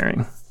red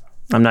herring.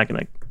 I'm not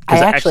gonna. I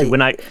Because actually-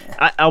 when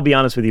I'll be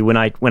honest with you, when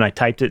I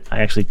typed it,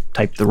 I actually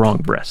typed the wrong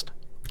breast.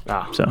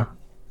 Ah. So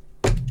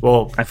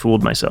Well, I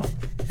fooled myself.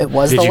 It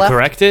was did the you left.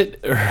 correct it?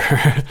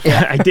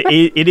 I did,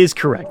 it is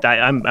correct.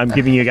 I'm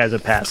giving you guys a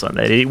pass on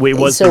that. It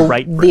was So the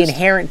right the breast.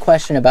 inherent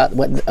question about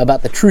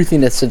the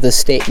truthiness of this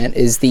statement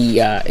is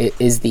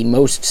the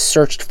most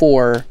searched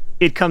for.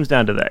 It comes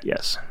down to that.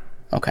 Yes.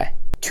 Okay.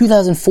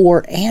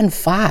 2004 and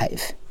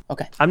 5.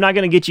 Okay. I'm not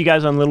going to get you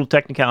guys on little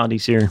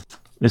technicalities here.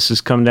 This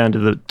has come down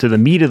to the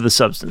meat of the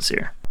substance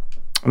here.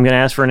 I'm going to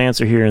ask for an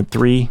answer here in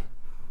 3,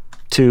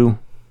 2,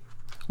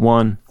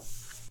 1.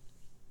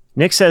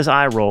 Nick says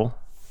Eyeroll.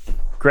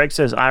 Greg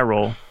says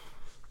Eyeroll.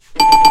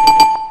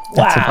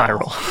 That's an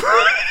Eyeroll.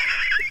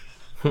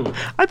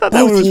 I thought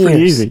that one was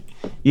pretty easy.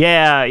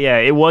 Yeah.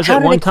 It was How at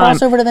did one it time.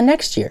 cross over to the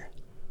next year?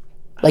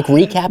 Like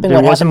recapping There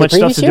what wasn't happened much the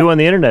stuff previous to year? do on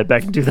the internet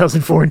back in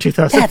 2004 and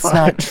 2005. That's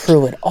not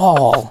true at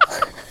all.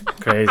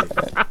 Crazy.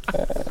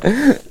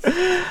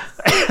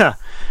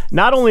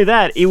 Not only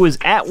that, it was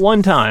at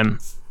one time,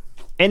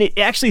 and it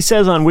actually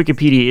says on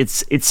Wikipedia,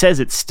 it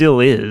says it still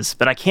is,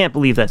 but I can't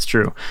believe that's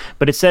true.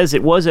 But it says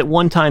it was at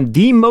one time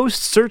the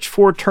most searched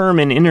for term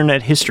in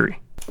internet history.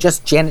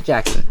 Just Janet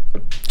Jackson.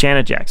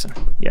 Janet Jackson,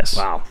 yes.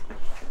 Wow.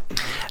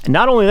 And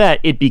not only that,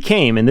 it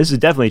became, and this is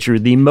definitely true,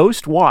 the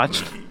most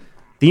watched,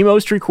 the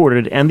most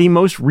recorded, and the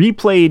most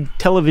replayed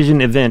television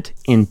event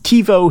in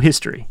TiVo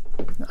history.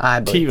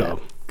 I believe TiVo.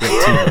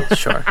 that.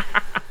 Sure.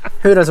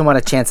 Who doesn't want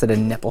a chance at a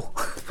nipple?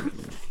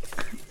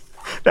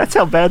 That's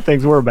how bad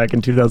things were back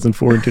in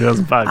 2004 and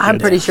 2005. I'm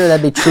kids. pretty sure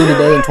that'd be true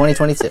today in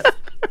 2022.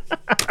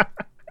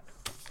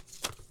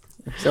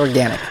 It's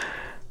organic.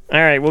 All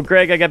right, well,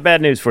 Greg, I got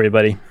bad news for you,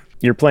 buddy.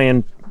 You're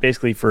playing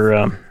basically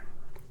for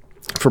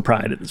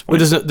pride at this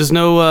point. Wait, there's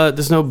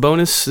no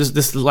bonus.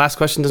 This last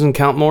question doesn't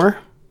count more.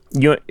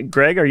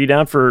 Greg, are you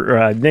down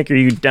for Nick? Are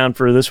you down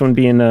for this one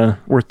being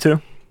worth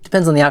 2?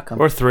 Depends on the outcome.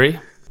 Or 3.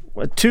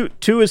 Well,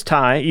 two is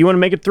tie. You want to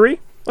make it 3?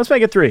 Let's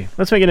make it 3.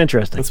 Let's make it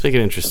interesting. Let's make it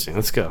interesting.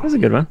 Let's go. That's a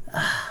good one.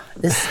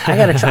 I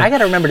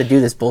gotta remember to do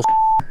this bullshit.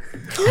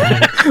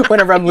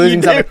 Whenever I'm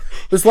losing something.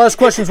 This last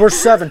question's worth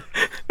 7.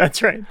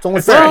 That's right. It's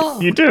only That's fair.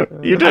 right. You do.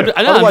 You do.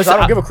 I know, Otherwise, I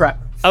don't give a crap.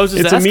 I was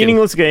just It's asking. a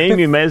meaningless game.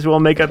 You may as well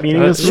make up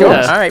meaningless Sure.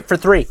 rules. All right, for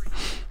 3.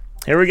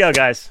 Here we go,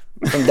 guys.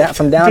 From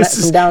down.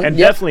 And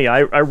Yep. definitely,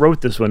 I wrote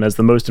this one as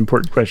the most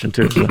important question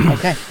too. So.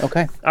 Okay.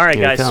 All right,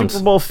 Here it guys. comes.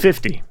 Super Bowl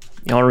 50.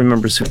 Y'all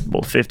remember Super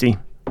Bowl 50?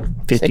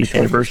 50th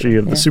anniversary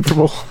of the Super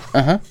Bowl.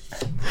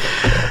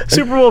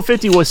 Super Bowl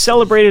 50 was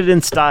celebrated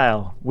in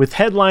style with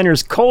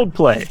headliners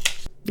Coldplay.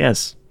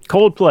 Yes,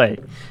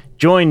 Coldplay,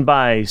 joined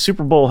by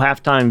Super Bowl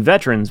halftime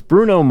veterans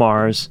Bruno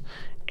Mars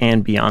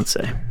and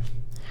Beyonce.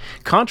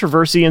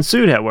 Controversy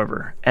ensued,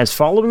 however, as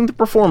following the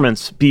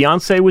performance,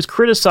 Beyonce was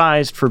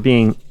criticized for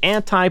being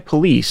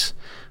anti-police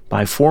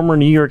by former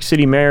New York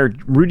City Mayor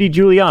Rudy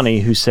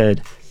Giuliani, who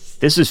said,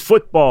 "This is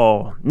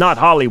football, not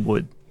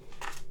Hollywood."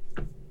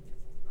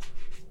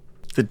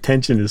 The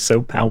tension is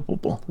so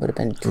palpable. Would have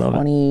been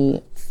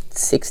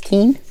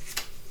 2016?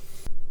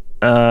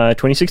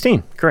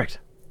 2016, correct.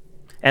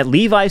 At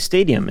Levi's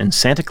Stadium in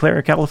Santa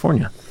Clara,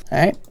 California. All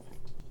right.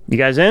 You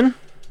guys in?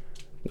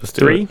 Let's do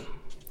 3, it.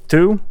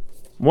 2,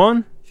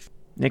 1.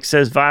 Nick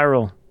says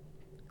viral.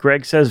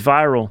 Greg says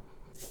viral.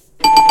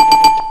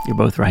 You're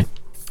both right.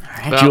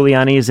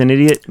 Giuliani is an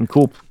idiot, and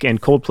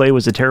Coldplay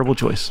was a terrible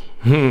choice.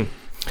 I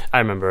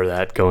remember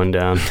that going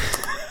down.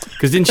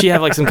 Because didn't she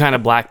have like some kind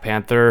of Black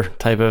Panther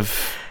type of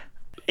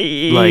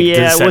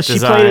Yeah, well, she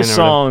played a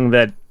song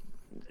that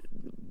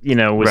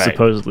was Right.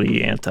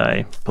 supposedly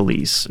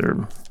anti-police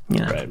or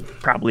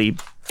probably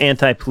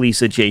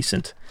anti-police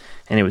adjacent,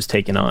 and it was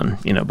taken on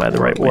by the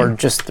right Or wing.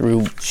 just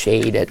threw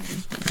shade at,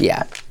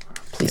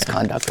 police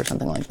conduct or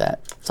something like that.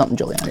 Something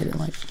Giuliani didn't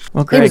like.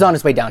 Well, He Greg, was on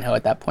his way downhill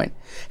at that point.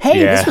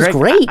 Hey, Yeah. this was Greg,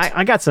 great.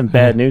 I got some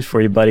bad news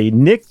for you, buddy.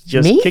 Nick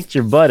just Me? kicked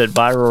your butt at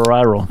viral or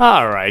Eyeroll.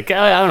 All right.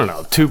 I don't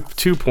know.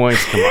 Two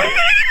points. Come on.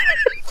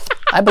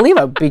 I believe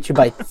I beat you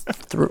by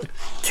 2.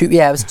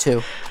 Yeah, it was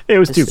 2. It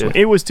was 2 points.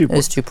 It was 2 It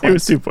was points. 2 It was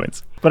points. 2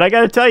 points. But I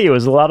got to tell you, it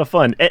was a lot of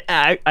fun.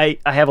 I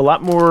have a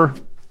lot more.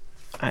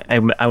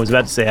 I was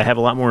about to say I have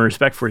a lot more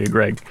respect for you,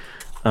 Greg.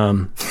 I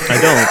don't,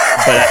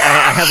 but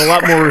I have a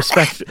lot more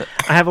respect.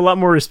 I have a lot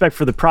more respect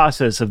for the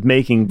process of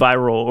making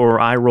viral or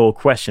Eyeroll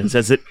questions,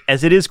 as it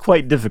is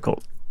quite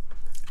difficult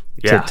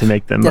Yeah. to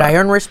make them. Did I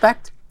earn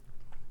respect?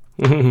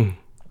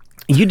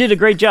 You did a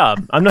great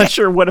job. I'm not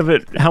sure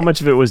how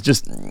much of it was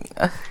just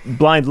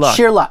blind luck.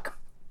 Sheer luck.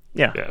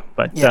 Yeah. Yeah.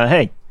 But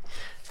hey,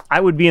 I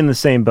would be in the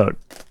same boat.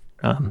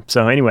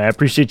 So anyway, I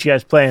appreciate you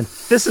guys playing.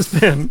 This has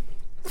been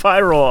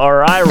Viral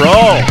or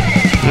Eyeroll.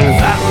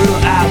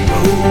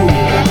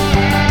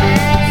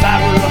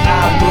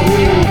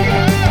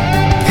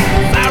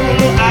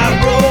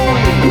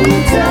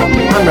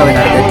 I'm really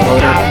not a good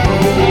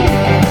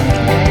voter.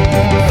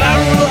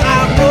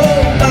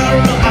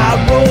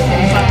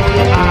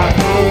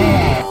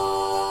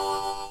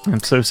 I'm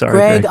so sorry,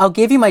 Greg, Greg. I'll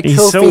give you my He's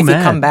trophy so if you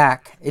mad. come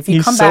back. If you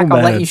He's come so back,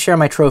 I'll let mad. you share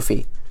my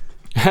trophy.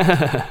 Greg,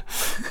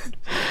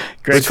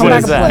 Come what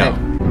back is and that?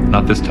 play.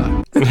 Not this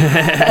time.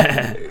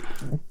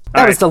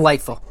 That was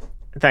delightful.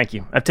 Thank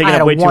you. I've I taken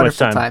had up a way too much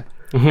wonderful time. time.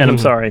 And I'm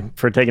sorry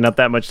for taking up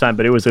that much time,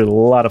 but it was a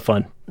lot of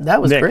fun.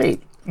 That was Nick,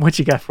 great. what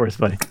you got for us,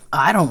 buddy?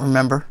 I don't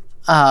remember.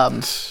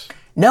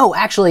 No,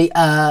 actually,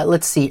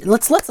 let's see.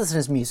 Let's listen to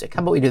his music.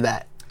 How about we do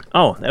that?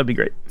 Oh, that would be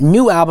great.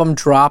 New album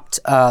dropped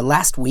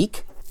last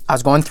week. I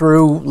was going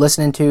through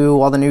listening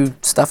to all the new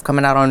stuff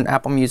coming out on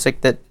Apple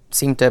Music that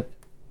seemed to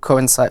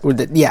coincide.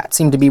 It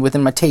seemed to be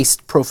within my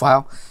taste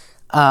profile.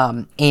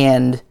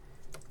 And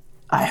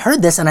I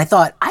heard this and I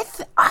thought, I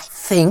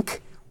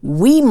think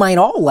we might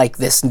all like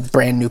this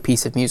brand new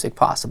piece of music,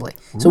 possibly.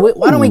 So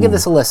why don't we give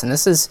this a listen?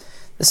 This is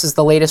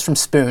the latest from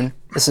Spoon.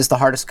 This is The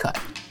Hardest Cut.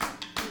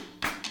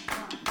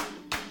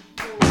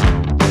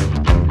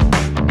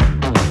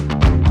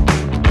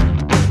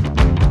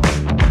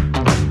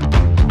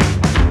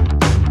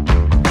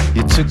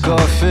 You took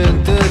off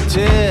in the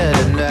dead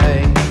of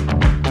night,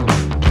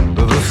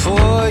 but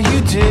before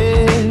you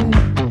did,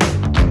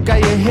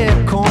 got your hair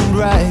combed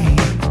right.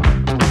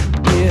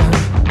 Yeah,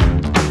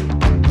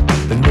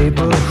 the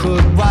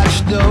neighborhood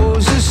watch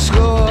knows the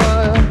score,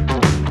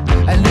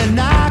 and they're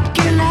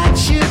knocking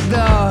at your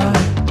door.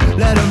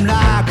 Let them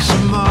knock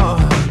some more.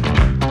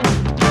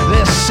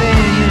 They're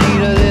saying you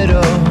need a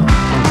little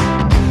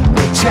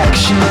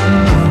protection,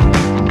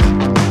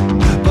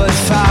 but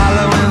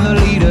following the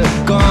leader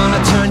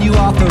gonna turn you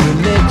off the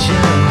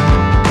religion.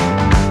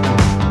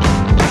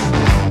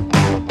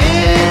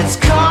 It's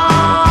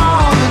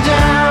coming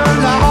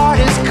down, the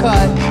hardest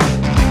cut.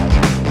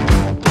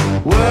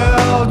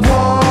 World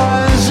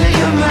wars in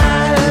your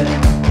mind.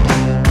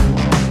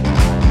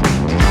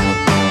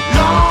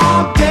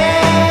 Long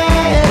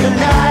day and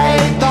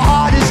night, the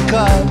hardest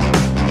cut.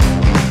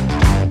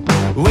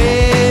 We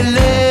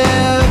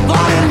live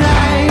on a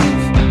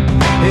knife.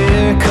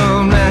 Here it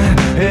come now,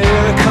 here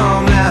it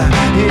come now.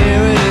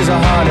 Here it is, the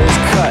hardest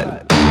cut.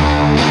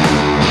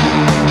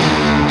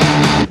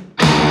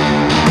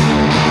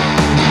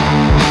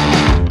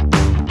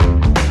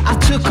 I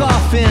took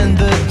off in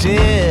the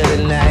dead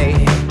of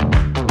night,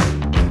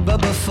 but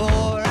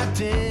before I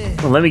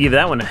did. Well, let me give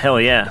that one a hell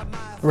yeah.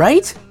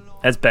 Right?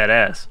 That's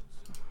badass.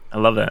 I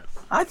love that.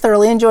 I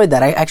thoroughly enjoyed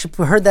that. I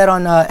actually heard that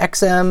on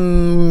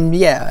XM.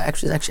 Yeah,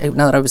 actually,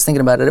 now that I was thinking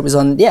about it, it was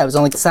on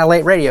like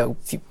satellite radio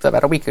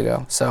about a week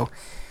ago. So,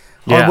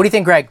 Yeah. What do you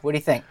think, Greg? What do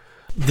you think?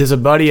 There's a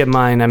buddy of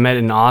mine I met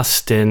in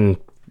Austin.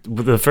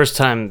 The first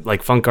time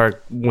like Funk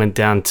Art went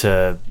down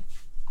to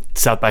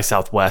South by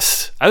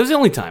Southwest. I was the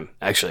only time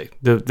actually.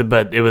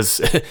 But it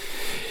was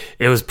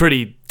it was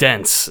pretty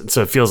dense,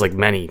 so it feels like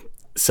many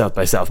South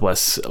by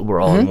Southwest were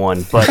all in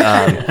one.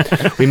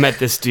 But we met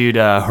this dude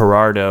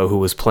Gerardo, who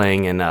was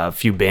playing in a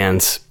few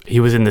bands. He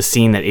was in the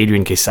scene that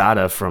Adrian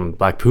Quesada from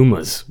Black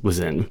Pumas was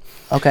in.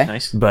 Okay.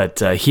 Nice. But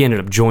he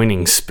ended up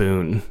joining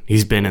Spoon.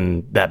 He's been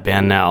in that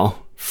band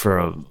now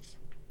for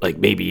like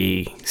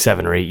maybe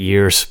 7 or 8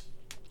 years.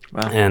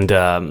 Wow. And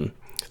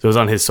it was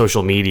on his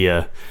social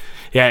media.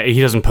 Yeah,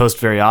 he doesn't post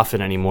very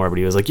often anymore, but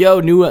he was like, yo,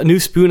 new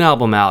Spoon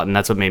album out. And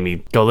that's what made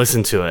me go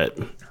listen to it.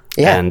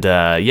 Yeah. And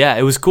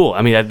it was cool.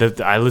 I mean,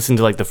 I listened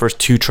to like the first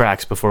 2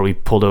 tracks before we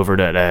pulled over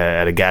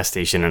at a gas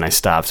station and I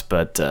stopped.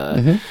 But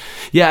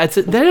yeah,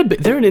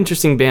 they're an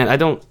interesting band.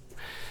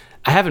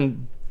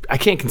 I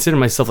can't consider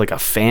myself like a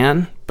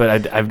fan,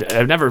 but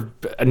I've never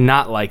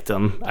not liked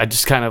them. I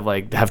just kind of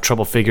like have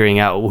trouble figuring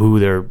out who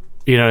they're,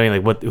 you know what I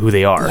mean, like who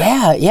they are.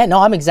 Yeah.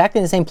 No, I'm exactly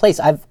in the same place.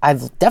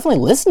 I've definitely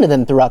listened to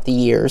them throughout the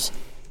years,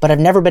 but I've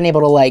never been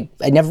able to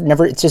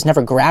it's just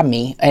never grabbed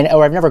me,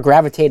 or I've never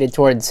gravitated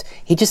towards.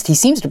 He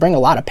seems to bring a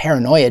lot of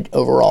paranoia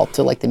overall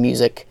to like the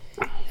music,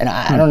 and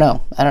I don't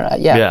know.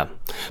 Yeah. Yeah,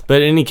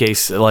 but in any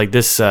case, like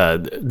this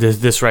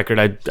record,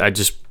 I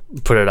just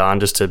put it on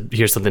just to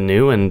hear something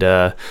new, and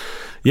it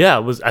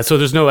was so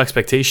there's no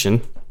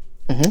expectation,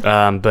 but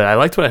I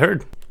liked what I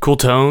heard. Cool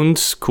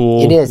tones,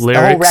 cool It is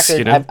lyrics.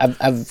 the whole record.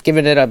 I've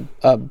given it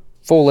a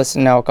full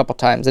listen now a couple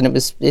times, and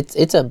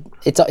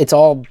it's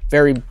all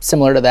very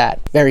similar to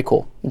that. Very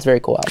cool. It's a very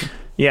cool album.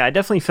 Yeah, I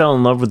definitely fell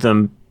in love with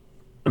them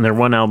on their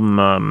one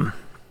album.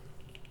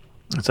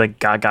 It's like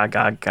ga ga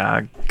ga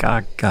ga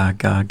ga ga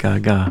ga ga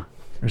ga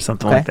or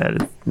something like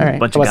that. All right.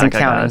 Bunch I of wasn't ga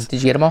counting. ga's.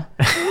 Did you get them all?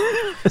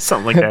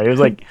 Something like that. It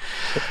was like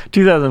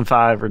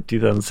 2005 or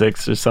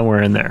 2006 or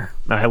somewhere in there.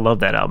 I love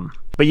that album.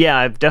 But yeah,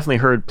 I've definitely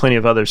heard plenty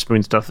of other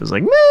Spoon stuff. It's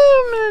like,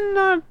 I'm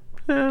not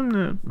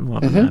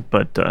loving that.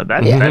 But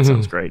that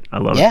sounds great. I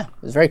love it. Yeah,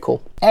 it was very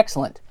cool.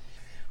 Excellent.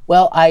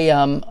 Well, I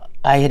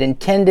had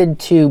intended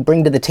to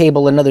bring to the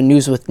table another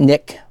News with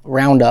Nick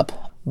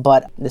roundup,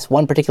 but this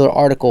one particular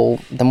article,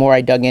 the more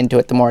I dug into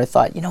it, the more I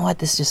thought, you know what,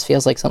 this just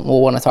feels like something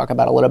we'll want to talk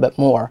about a little bit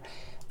more.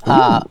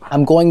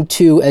 I'm going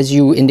to, as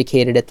you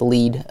indicated at the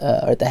lead,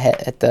 at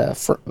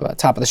the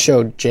top of the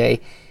show, Jay,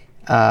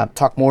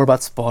 talk more about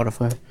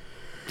Spotify.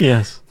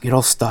 Yes. Get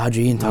all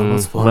stodgy and talk about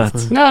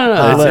Spotify.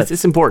 No.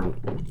 It's important.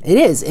 It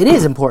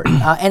is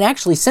important. And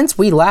actually, since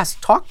we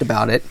last talked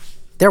about it,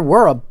 there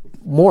were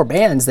more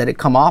bands that had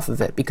come off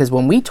of it, because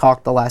when we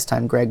talked the last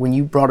time, Greg, when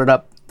you brought it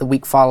up the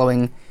week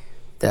following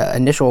the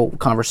initial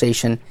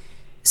conversation,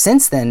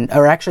 since then,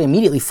 or actually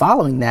immediately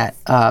following that,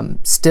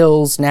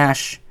 Stills,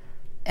 Nash,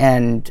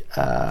 and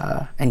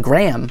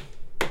Graham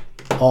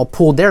all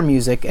pulled their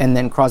music, and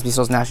then Crosby,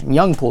 Stills, Nash, and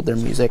Young pulled their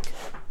music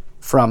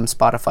from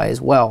Spotify as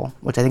well,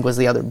 which I think was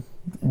the other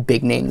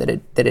big name that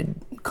had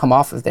come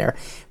off of there.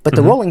 But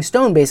the Rolling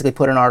Stone basically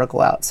put an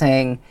article out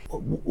saying,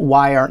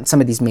 why aren't some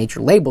of these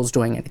major labels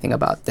doing anything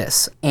about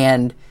this?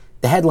 And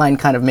the headline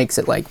kind of makes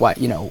it like, why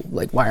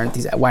aren't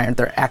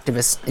there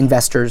activist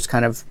investors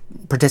kind of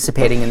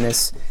participating in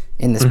this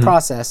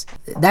process?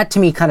 That to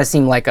me kind of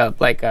seemed like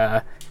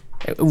it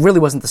really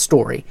wasn't the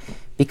story,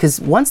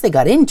 because once they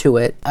got into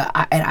it,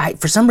 I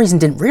for some reason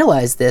didn't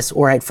realize this,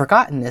 or I'd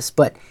forgotten this,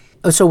 but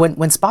so when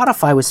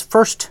Spotify was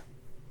first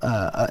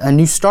a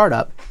new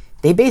startup,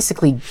 they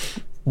basically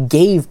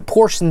gave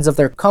portions of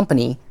their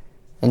company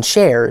and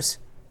shares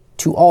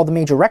to all the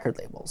major record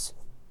labels,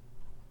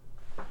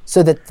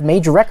 so that the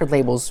major record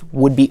labels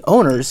would be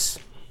owners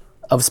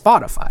of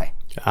Spotify.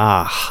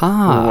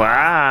 Aha.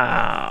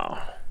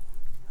 Wow.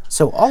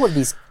 So all of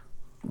these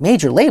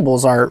major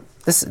labels are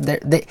to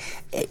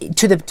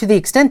the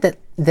extent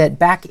that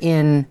back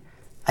in,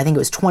 I think it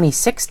was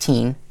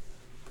 2016,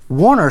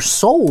 Warner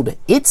sold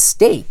its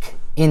stake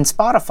in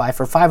Spotify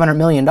for $500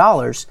 million,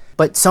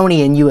 but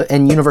Sony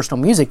and Universal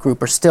Music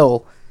Group are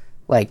still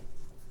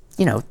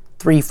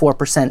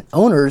 3-4%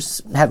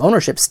 owners have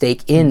ownership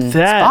stake in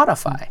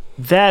Spotify.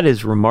 That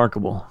is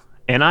remarkable.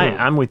 And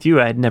I'm with you.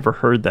 I had never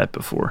heard that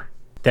before.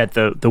 That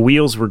the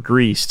wheels were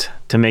greased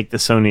to make the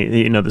Sony,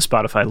 the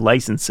Spotify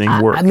licensing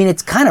work. I mean,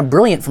 it's kind of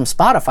brilliant from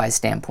Spotify's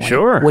standpoint.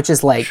 Sure. Which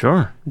is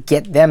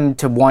get them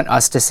to want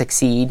us to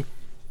succeed,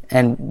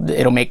 and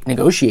it'll make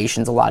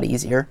negotiations a lot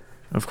easier.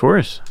 Of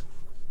course.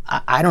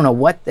 I don't know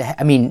what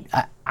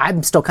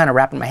I'm still kind of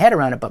wrapping my head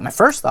around it, but my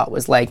first thought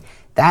was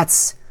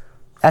that's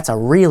a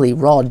really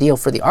raw deal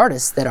for the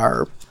artists that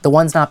are the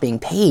ones not being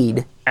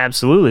paid.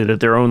 Absolutely, that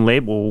their own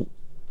label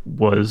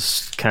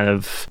was kind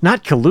of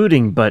not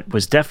colluding, but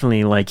was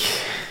definitely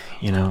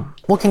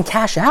can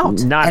cash out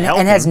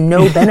and has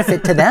no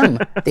benefit to them,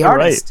 the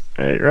artist.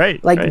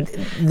 Right.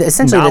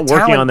 Essentially not the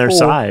working talent on their pool,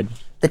 side.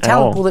 The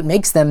talent pool that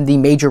makes them the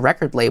major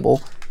record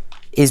label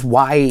is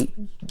why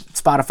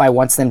Spotify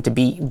wants them to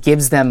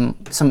gives them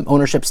some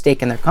ownership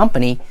stake in their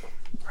company.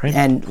 Right.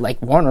 And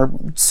Warner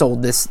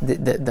sold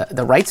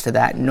the rights to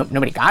that, and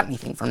nobody got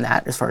anything from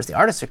that as far as the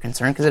artists are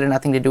concerned, because it had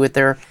nothing to do with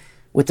their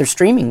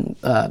streaming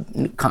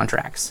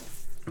contracts.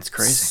 It's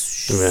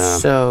crazy. Yeah.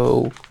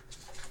 So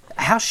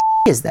how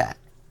is that?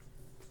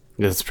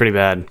 It's pretty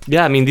bad.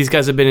 Yeah, I mean, these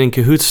guys have been in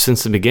cahoots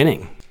since the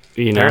beginning.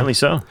 Apparently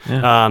so.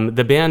 Yeah.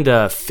 The band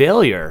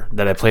Failure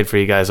that I played for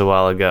you guys a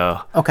while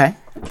ago. Okay.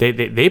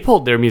 They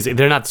pulled their music.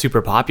 They're not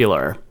super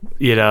popular.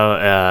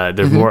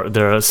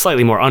 They're a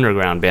slightly more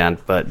underground band,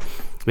 but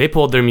they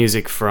pulled their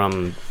music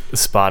from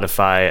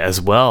Spotify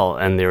as well,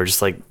 and they were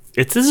just like,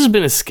 this has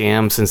been a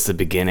scam since the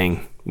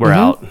beginning. We're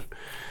out.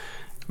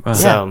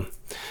 So,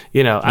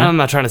 I'm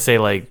not trying to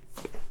say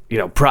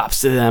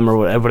props to them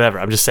or whatever.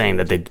 I'm just saying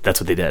that that's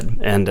what they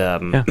did. And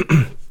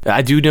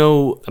I do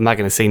know, I'm not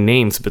going to say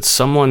names, but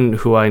someone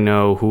who I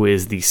know who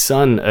is the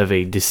son of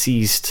a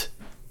deceased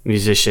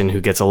musician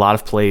who gets a lot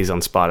of plays on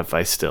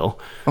Spotify still.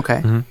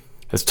 Okay.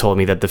 Has told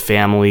me that the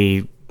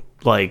family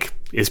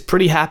is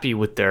pretty happy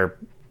with their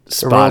Spotify.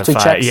 The royalty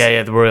checks?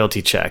 Yeah, the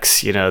royalty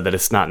checks, that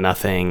it's not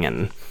nothing,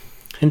 and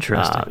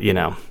interesting.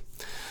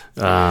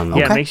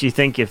 Okay. It makes you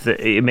think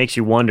it makes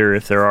you wonder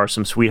if there are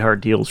some sweetheart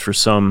deals for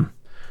some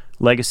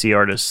legacy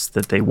artists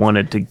that they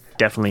wanted to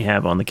definitely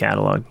have on the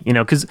catalog.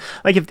 Because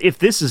if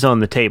this is on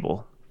the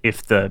table,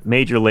 if the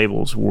major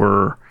labels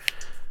were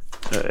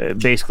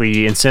basically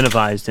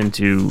incentivized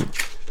into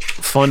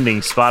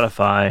funding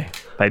Spotify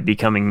by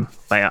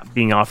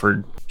being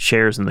offered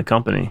shares in the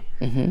company,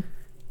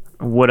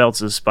 what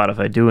else is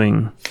Spotify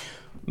doing,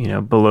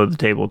 below the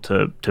table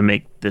to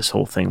make this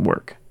whole thing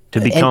work? To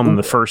become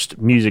the first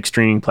music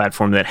streaming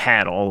platform that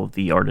had all of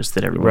the artists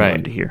that everyone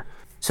wanted to hear.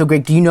 So,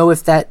 Greg, do you know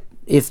if the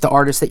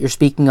artists that you're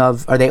speaking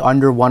of, are they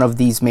under one of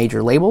these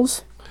major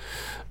labels?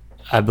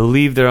 I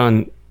believe they're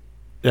on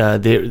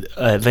the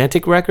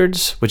Atlantic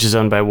Records, which is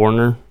owned by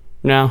Warner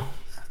now.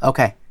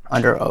 Okay,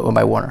 owned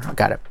by Warner.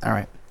 Got it. All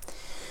right.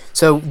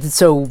 So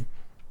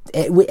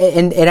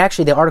it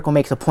actually, the article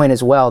makes a point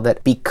as well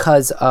that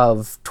because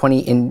of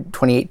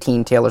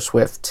 2018 Taylor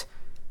Swift,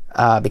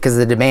 because of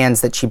the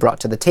demands that she brought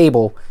to the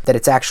table, that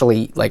it's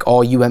actually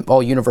all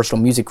Universal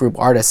Music Group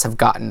artists have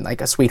gotten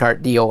a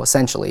sweetheart deal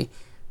essentially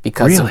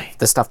because of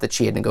the stuff that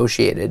she had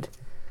negotiated.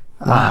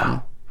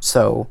 Wow.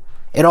 So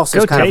it also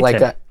is kind of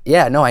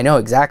I know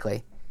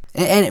exactly,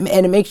 and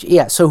it makes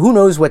so who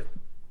knows what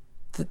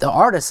the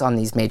artists on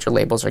these major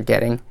labels are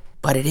getting,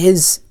 but it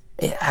is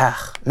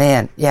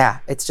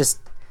it's just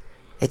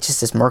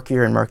is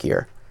murkier and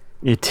murkier.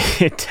 It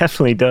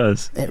definitely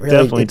does. It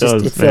really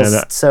does. It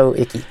feels so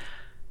icky.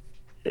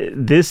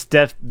 This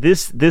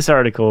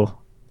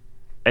article,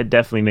 it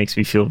definitely makes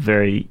me feel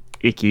very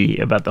icky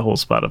about the whole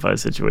Spotify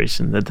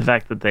situation. That the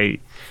fact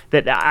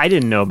that I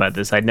didn't know about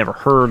this, I'd never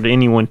heard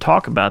anyone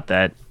talk about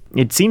that.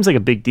 It seems like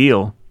a big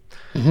deal.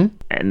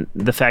 And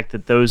the fact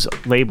that those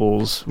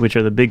labels, which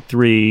are the big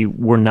three,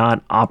 were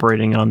not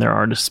operating on their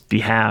artists'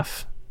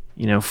 behalf,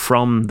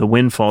 from the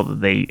windfall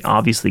that they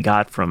obviously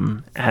got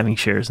from having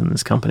shares in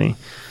this company.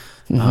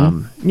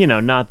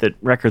 Not that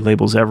record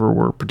labels ever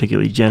were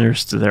particularly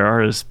generous to their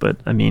artists, but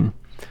I mean,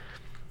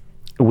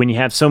 when you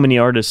have so many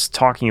artists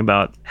talking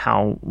about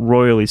how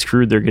royally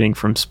screwed they're getting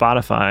from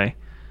Spotify,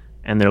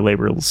 and their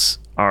labels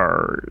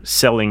are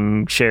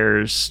selling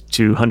shares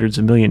to hundreds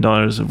of $1 million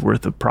of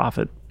worth of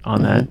profit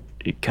on that,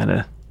 it kind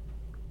of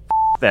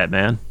that,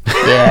 man.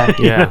 Yeah.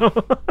 Yeah.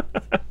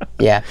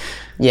 Yeah.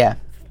 Yeah.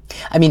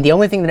 I mean, the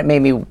only thing that it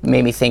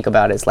made me think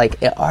about is like,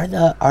 are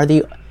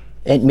the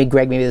and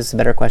Greg, maybe this is a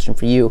better question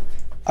for you.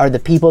 Are the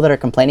people that are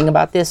complaining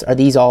about this, are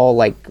these all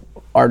like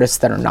artists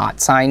that are not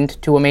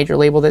signed to a major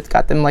label that's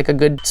got them like a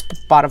good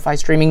Spotify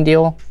streaming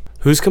deal?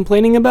 Who's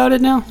complaining about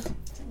it now?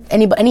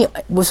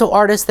 So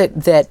artists that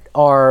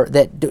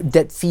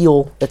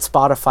feel that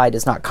Spotify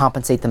does not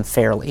compensate them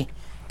fairly.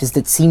 Does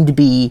it seem to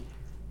be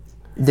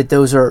that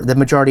those are the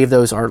majority of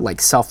those are like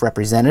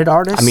self-represented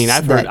artists? I mean,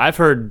 I've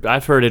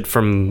heard it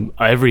from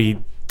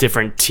every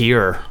different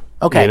tier.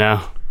 Okay. You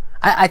know.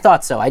 I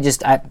thought so.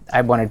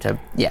 I wanted to.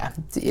 Yeah,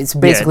 it's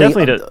basically. Yeah,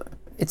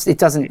 it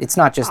definitely It's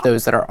not just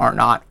those that are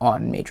not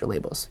on major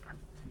labels.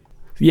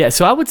 Yeah,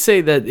 so I would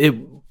say that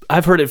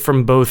I've heard it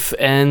from both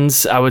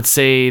ends. I would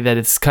say that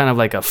it's kind of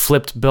like a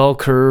flipped bell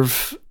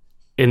curve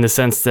in the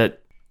sense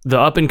that the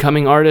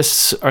up-and-coming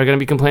artists are going to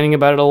be complaining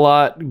about it a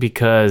lot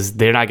because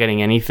they're not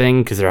getting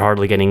anything because they're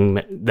hardly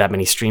getting that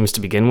many streams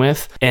to begin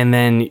with. And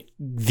then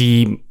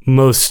the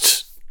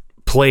most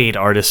played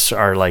artists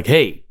are like,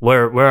 hey,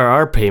 where are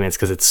our payments?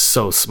 Because it's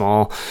so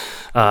small,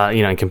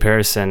 in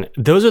comparison.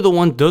 Those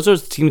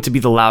seem to be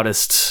the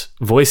loudest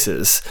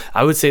voices.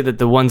 I would say that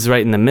the ones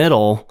right in the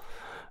middle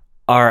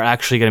are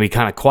actually going to be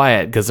kind of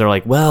quiet because they're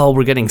like, well,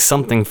 we're getting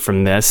something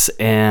from this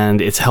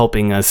and it's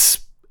helping us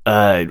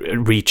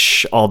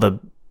reach all the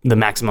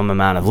maximum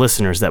amount of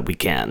listeners that we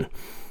can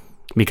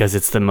because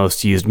it's the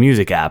most used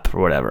music app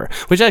or whatever,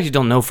 which I actually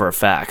don't know for a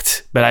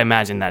fact, but I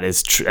imagine that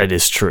it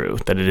is true,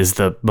 that it is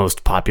the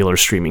most popular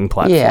streaming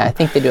platform. Yeah, I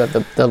think they do have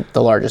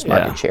the largest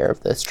market share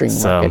of the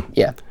streaming market.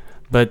 Yeah.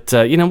 But,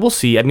 we'll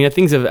see. I mean,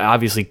 things have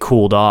obviously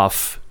cooled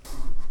off.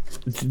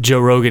 Joe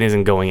Rogan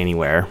isn't going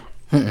anywhere.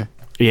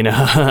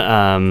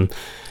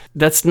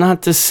 That's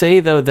not to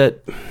say, though,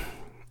 that,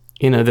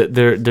 that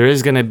there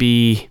is going to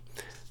be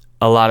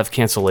a lot of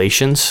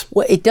cancellations.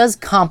 Well, it does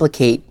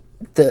complicate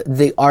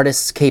the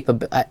artist's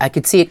capability. I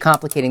could see it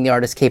complicating the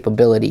artist's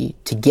capability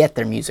to get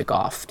their music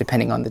off,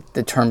 depending on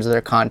the terms of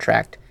their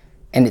contract.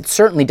 And it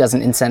certainly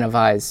doesn't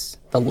incentivize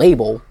the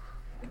label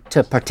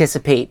to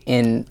participate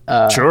in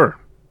sure.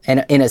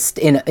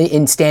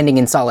 in standing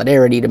in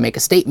solidarity to make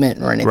a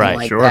statement or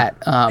anything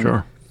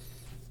that.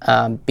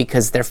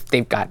 Because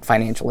they've got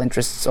financial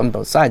interests on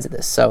both sides of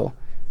this. So,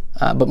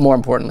 but more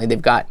importantly,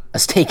 they've got a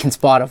stake in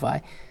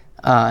Spotify.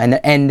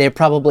 And they're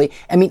probably,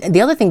 I mean,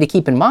 the other thing to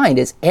keep in mind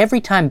is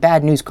every time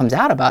bad news comes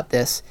out about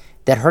this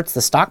that hurts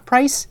the stock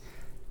price,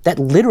 that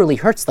literally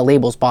hurts the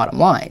label's bottom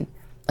line.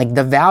 Like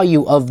the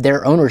value of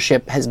their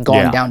ownership has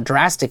gone down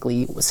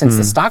drastically since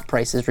the stock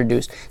price is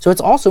reduced. So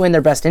it's also in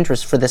their best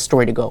interest for this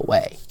story to go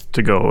away.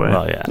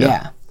 Well,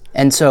 yeah.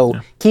 And so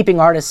keeping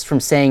artists from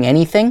saying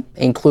anything,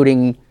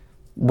 including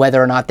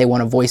whether or not they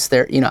want to voice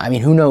their,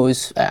 who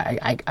knows?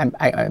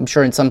 I'm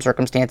sure in some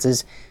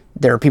circumstances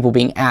there are people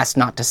being asked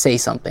not to say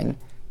something,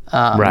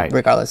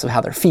 regardless of how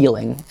they're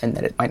feeling, and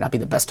that it might not be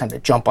the best time to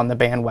jump on the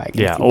bandwagon.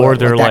 Yeah, or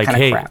they're like,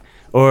 hey,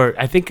 or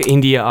I think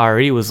India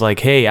RE was like,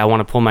 hey, I want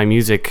to pull my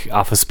music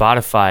off of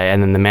Spotify,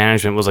 and then the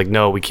management was like,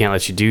 no, we can't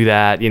let you do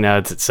that.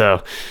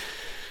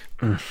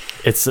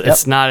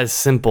 It's not as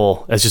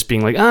simple as just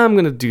being like, I'm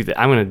going to do that.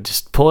 I'm going to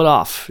just pull it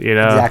off.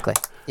 Exactly.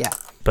 Yeah.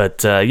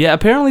 But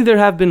apparently there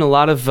have been a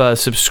lot of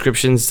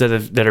subscriptions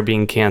that are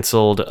being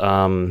canceled.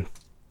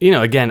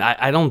 Again,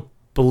 I don't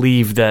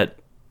believe that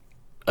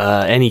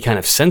any kind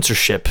of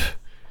censorship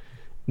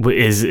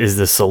is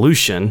the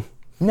solution.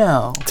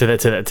 No. To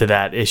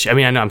that issue. I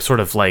mean, I know I'm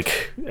sort of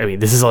like,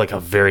 this is like a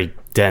very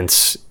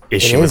dense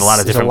issue with a lot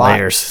of different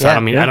layers. So I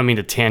don't mean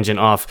to tangent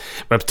off,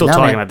 but I'm still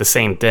talking about the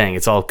same thing.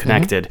 It's all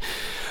connected.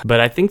 But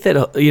I think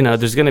that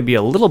there's going to be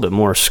a little bit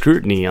more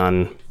scrutiny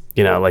on.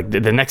 Like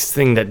the next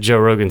thing that Joe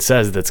Rogan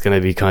says that's going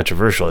to be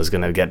controversial is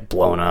going to get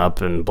blown up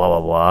and blah,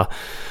 blah,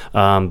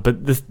 blah.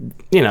 But,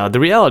 the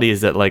reality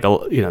is that, like,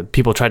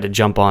 people tried to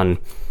jump on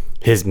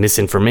his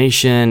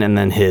misinformation and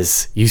then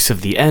his use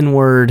of the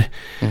N-word.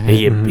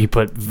 He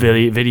put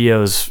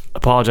videos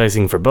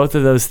apologizing for both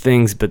of those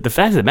things. But the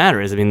fact of the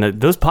matter is,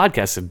 those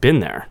podcasts have been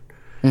there.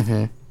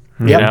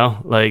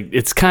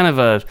 It's kind of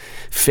a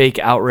fake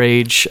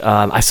outrage.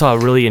 I saw a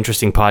really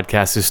interesting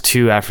podcast. There's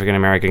two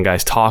African-American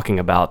guys talking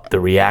about the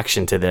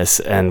reaction to this,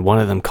 and one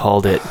of them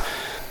called it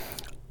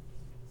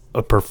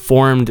a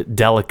performed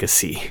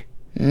delicacy.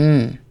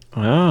 Oh,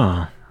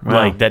 wow.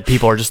 Like that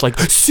people are just like,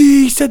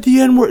 see, he said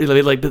the N-word.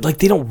 Like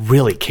they don't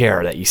really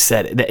care that you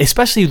said it,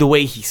 especially the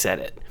way he said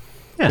it.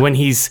 Yeah. When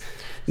he's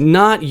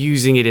not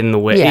using it in the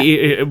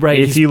way right.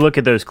 If you look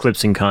at those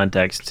clips in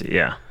context,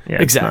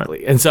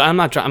 exactly. And so I'm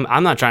not trying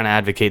to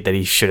advocate that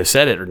he should have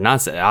said it or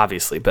not said it,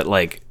 obviously, but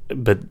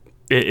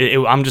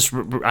I'm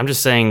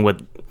just saying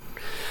what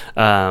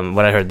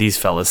I heard these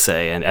fellas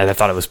say, and I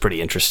thought it was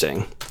pretty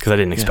interesting because I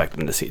didn't expect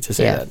them to say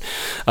that.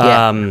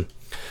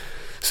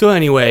 So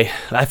anyway,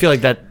 I feel like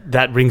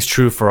that rings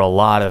true for a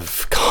lot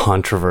of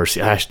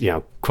controversy,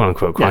 quote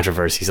unquote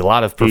controversies, a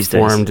lot of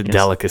performed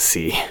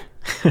delicacy.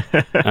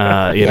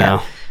 You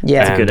know.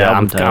 Yeah. It's a And, good album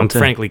I'm title, too.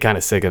 frankly kind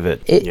of sick of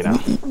it. You know.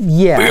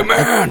 Yeah. Be a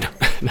man.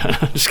 No,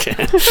 I'm just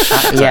kidding.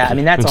 Yeah, I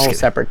mean that's a whole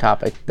separate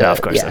topic. Yeah,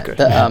 of course,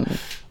 okay.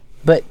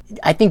 But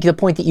I think the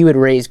point that you had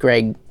raised,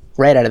 Greg,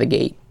 right out of the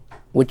gate,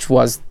 which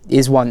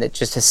is one that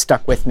just has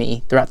stuck with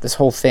me throughout this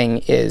whole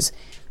thing, is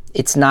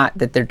it's not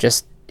that they're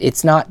just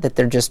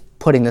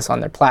putting this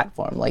on their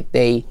platform. Like,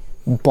 they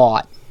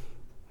bought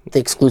the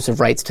exclusive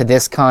rights to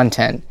this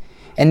content,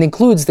 and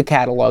includes the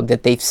catalog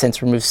that they've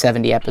since removed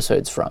 70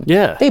 episodes from.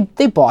 Yeah.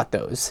 They bought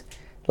those.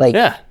 Like,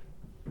 Yeah.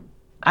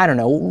 I don't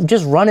know,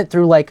 just run it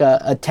through like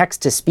a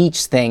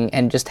text-to-speech thing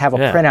and just have a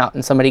Yeah. printout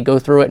and somebody go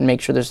through it and make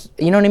sure there's,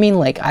 you know what I mean?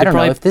 Like, I don't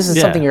know, if this is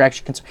something you're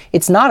actually concerned,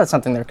 it's not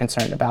something they're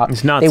concerned about.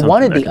 It's not They something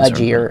wanted they're the concerned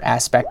edgier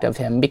aspect of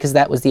him because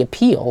that was the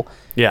appeal.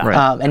 Yeah.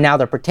 Right. And now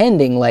they're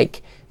pretending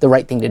like the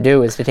right thing to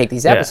do is to take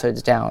these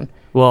episodes down.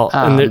 Well,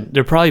 and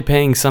they're probably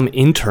paying some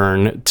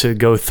intern to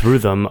go through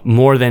them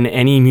more than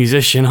any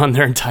musician on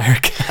their entire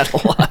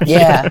catalog.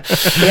 Yeah,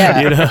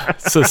 yeah. You know,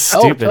 so Oh,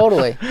 stupid.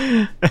 totally.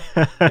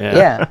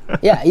 Yeah.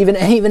 Even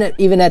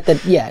at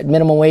the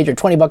minimum wage or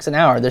 $20 an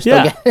hour, they're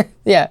still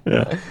Yeah.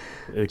 getting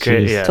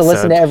Okay, yeah, to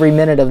listen so- to every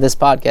minute of this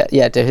podcast,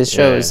 to his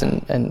shows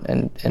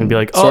and be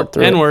like, sort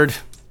through it. N-word.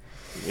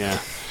 Yeah.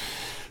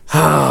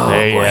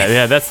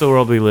 Yeah, that's the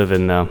world we live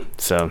in now.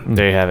 So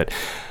there you have it.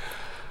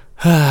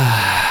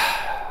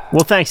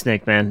 Well, thanks,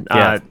 Nick, man.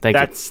 Yeah, thank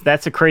you.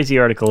 That's a crazy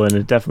article, and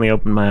it definitely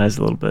opened my eyes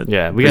a little bit.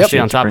 Yeah, we got to stay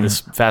on top of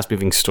this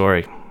fast-moving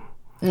story.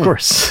 Of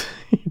course.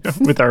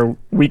 With our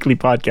weekly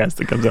podcast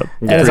that comes up.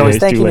 And as always,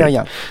 thank you, Neil late.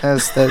 Young.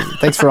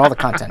 Thanks for all the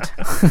content.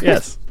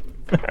 Yes.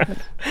 All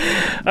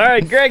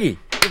right, Greggy,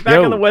 you're back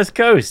Yo. on the West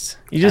Coast.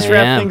 You just I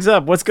wrapped am. things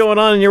up. What's going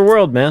on in your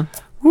world, man?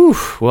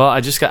 Well,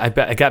 I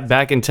got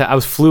back into. I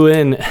flew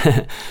in.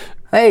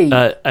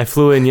 Hey, I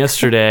flew in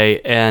yesterday,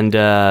 and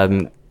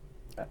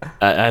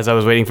as I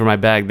was waiting for my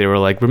bag, they were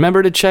like,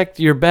 "Remember to check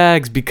your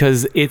bags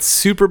because it's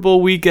Super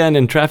Bowl weekend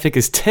and traffic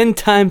is 10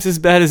 times as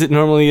bad as it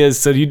normally is.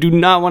 So you do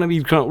not want to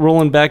be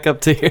rolling back up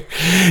to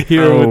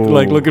here with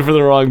like looking for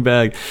the wrong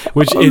bag."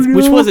 Which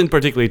wasn't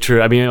particularly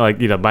true. I mean,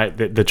 like, you know,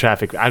 the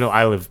traffic.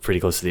 I live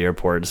pretty close to the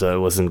airport, so it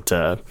wasn't.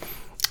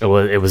 It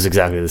was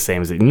exactly the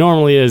same as it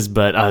normally is,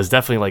 but I was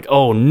definitely like,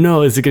 "Oh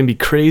no, is it going to be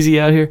crazy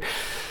out here?"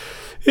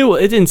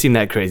 It didn't seem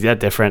that crazy, that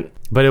different,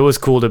 but it was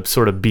cool to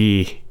sort of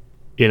be,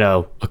 you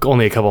know,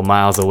 only a couple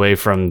miles away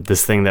from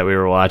this thing that we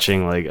were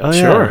watching. Like, oh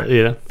Sure. yeah,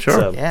 you know, Sure.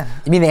 So, yeah.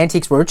 You mean the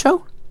Antiques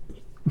Roadshow?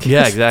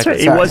 yeah, exactly.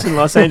 It was in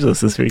Los Angeles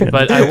this weekend.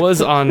 But I was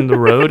on the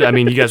road. I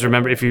mean, you guys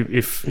remember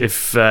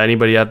if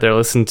anybody out there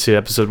listened to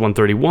episode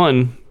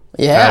 131.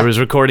 Yeah. I was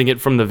recording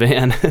it from the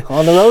van.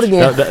 On the road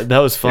again. that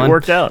was fun. it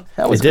worked out.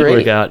 That was it did great.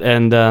 work out,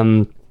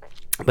 and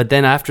but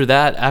then after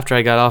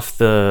I got off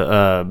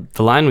the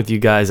line with you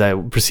guys, I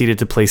proceeded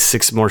to play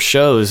 6 more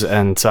shows,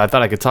 and so I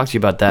thought I could talk to you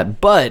about that.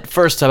 But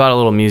first, how about a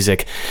little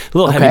music, a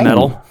little heavy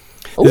metal.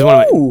 This is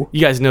Ooh. you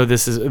guys know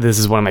this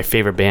is one of my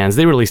favorite bands.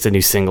 They released a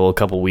new single a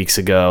couple weeks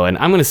ago, and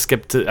I'm gonna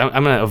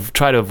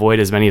try to avoid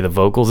as many of the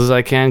vocals as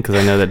I can because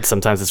I know that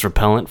sometimes it's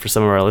repellent for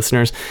some of our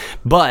listeners.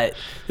 But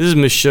this is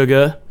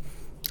Meshuggah,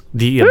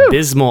 the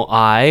Abysmal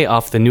Eye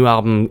off the new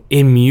album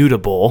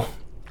Immutable,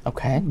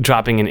 Okay.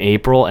 dropping in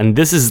April, and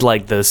this is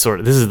like this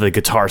is the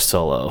guitar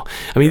solo.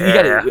 I mean, you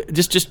gotta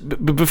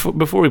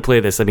before we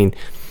play this, I mean,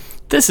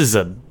 this is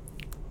a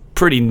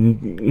pretty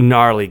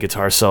gnarly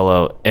guitar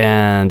solo,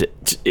 and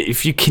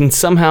if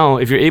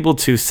you're able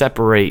to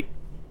separate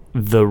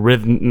the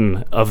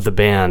rhythm of the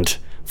band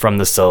from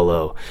the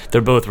solo,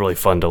 they're both really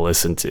fun to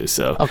listen to.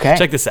 So Okay.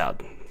 check this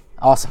out.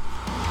 Awesome.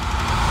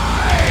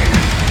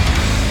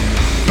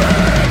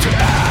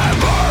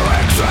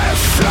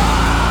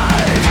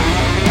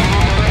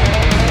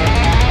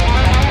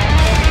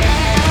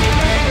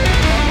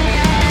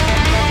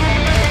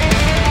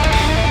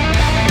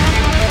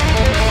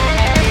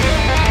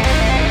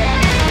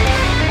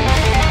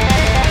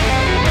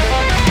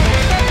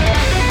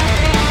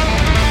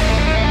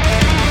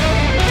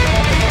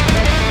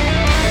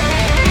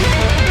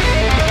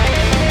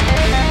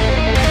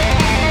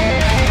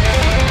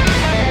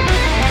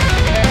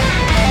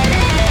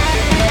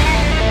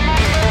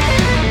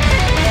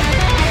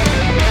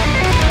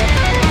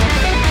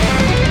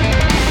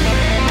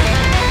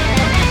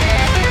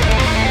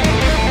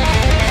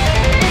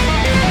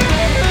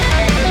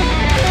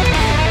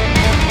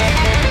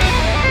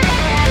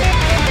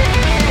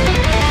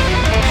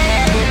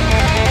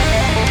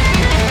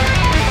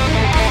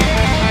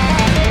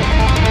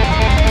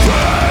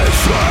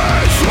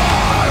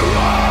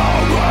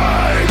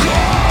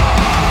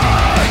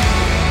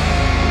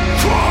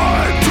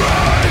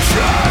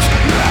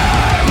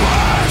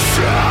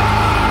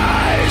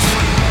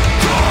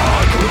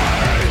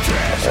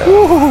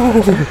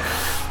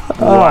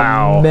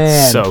 Wow.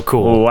 Man, So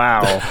cool.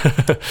 Wow.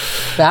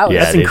 that was Yeah,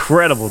 That's dude.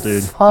 incredible,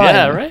 dude. fun.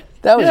 Yeah, right?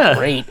 That was Yeah.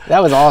 great.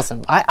 That was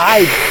awesome.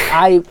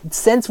 I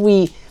since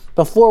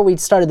before we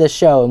started this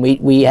show, and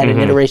we had an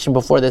iteration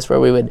before this where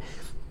we would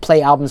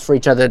play albums for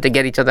each other to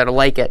get each other to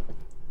like it.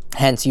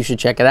 Hence, you should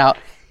check it out.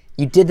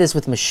 You did this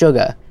with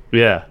Meshuggah,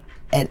 Yeah.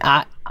 and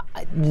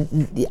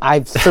I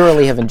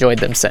thoroughly have enjoyed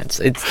them since.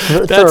 It's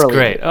That's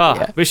great.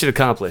 Oh, mission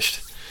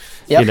accomplished.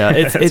 Yep. You know,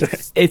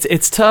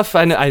 it's tough.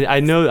 I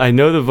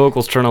know the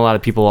vocals turn a lot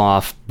of people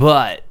off,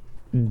 but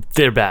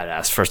they're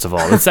badass. First of all,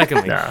 and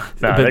secondly,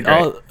 they're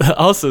great.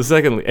 Also,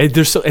 secondly,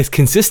 it's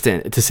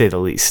consistent to say the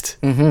least.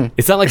 Mm-hmm.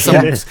 It's not like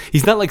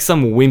he's not like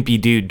some wimpy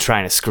dude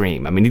trying to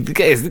scream. I mean,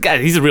 the guy,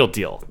 he's a real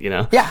deal. You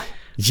know. Yeah.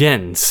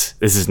 Jens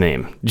is his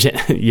name.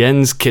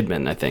 Jens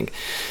Kidman, I think.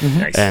 Mm-hmm.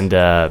 Nice. And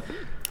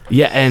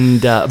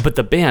but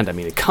the band, I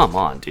mean, come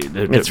on, dude.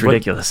 It's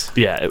ridiculous.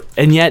 Yeah,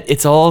 and yet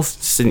it's all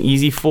just an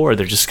easy 4.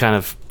 They're just kind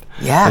of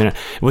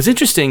What's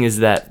interesting is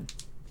that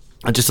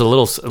just a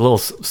little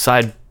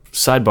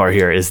sidebar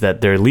here is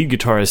that their lead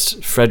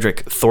guitarist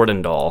Frederick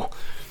Thordendahl,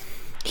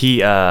 he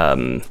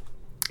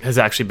has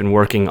actually been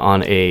working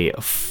on a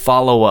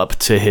follow-up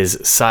to his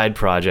side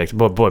project.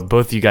 Boy,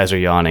 both you guys are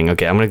yawning.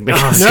 Okay, I'm gonna. No.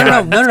 Sorry,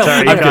 We're not.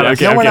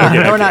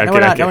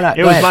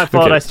 It was my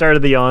fault. Okay. I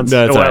started the yawns.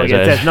 No, it's all right.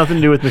 It has nothing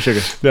to do with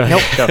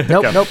Meshuggah.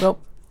 Nope.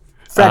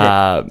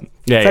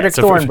 Frederick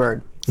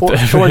Thornburg.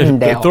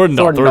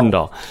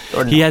 Thorndahl.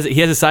 He has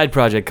a side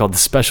project called the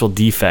Special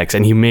Defects,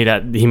 and he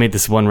made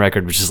this one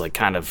record which is like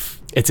kind of,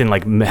 it's in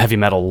like heavy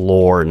metal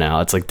lore now.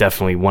 It's like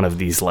definitely one of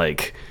these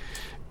like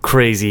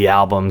crazy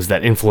albums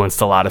that influenced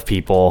a lot of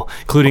people,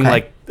 including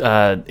like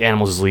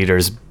Animals as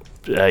Leaders.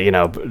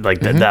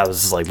 That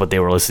was like what they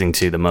were listening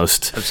to the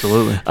most.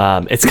 Absolutely.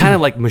 It's kind of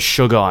like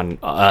Meshuggah on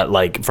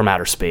like from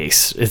outer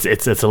space.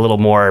 It's a little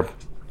more.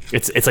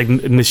 It's like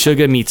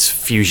Meshuggah meets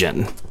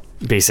fusion.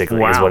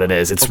 Basically, is what it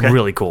is. It's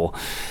really cool.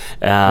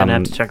 I'm gonna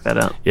have to check that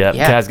out. Yeah.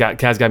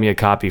 Kaz got me a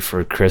copy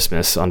for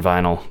Christmas on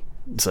vinyl,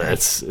 so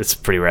it's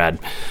pretty rad.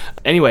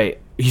 Anyway,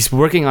 he's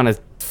working on a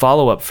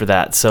follow-up for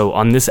that. So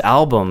on this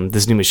album,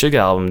 this new Meshuggah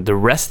album, the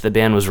rest of the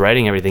band was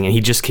writing everything, and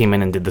he just came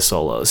in and did the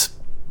solos,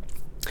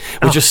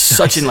 which is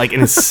such an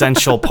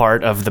essential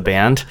part of the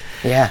band.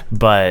 Yeah,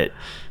 but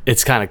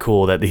it's kind of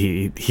cool that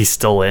he's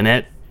still in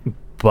it.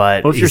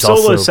 But if your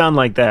solos sound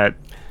like that,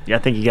 I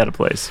think you got a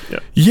place.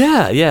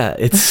 Yeah.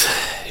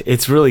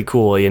 It's really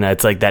cool. You know,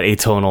 it's like that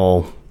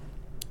atonal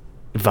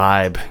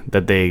vibe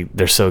that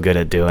they're so good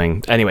at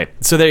doing. Anyway,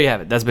 so there you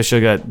have it. That's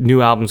Meshuggah.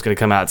 New album's gonna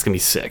come out. It's gonna be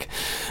sick.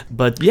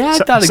 But yeah, I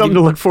thought something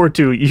to look forward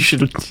to. You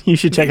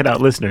should check it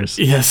out, listeners.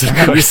 Yes, of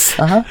course.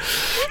 You'll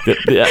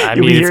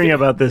be hearing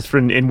about this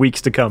in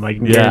weeks to come. I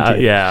can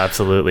guarantee. Yeah,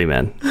 absolutely,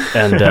 man.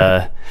 And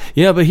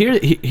but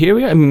here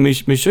we are. I mean,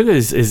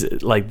 Meshuggah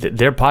is like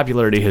their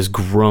popularity has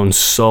grown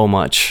so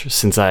much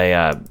since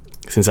I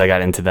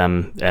got into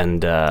them,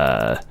 and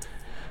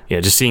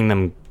just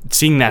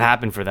seeing that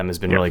happen for them has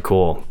been really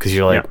cool, because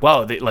you're like,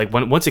 wow,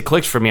 once it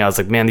clicked for me, I was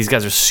like, man, these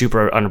guys are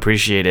super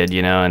unappreciated,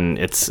 you know, and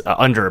it's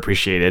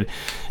underappreciated,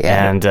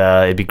 and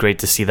it'd be great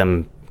to see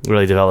them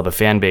really develop a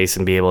fan base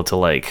and be able to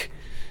like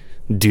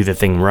do the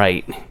thing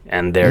right,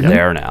 and they're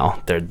there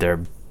now. They're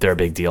a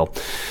big deal.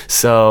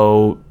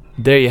 So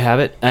there you have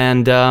it.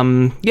 And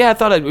I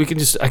thought I can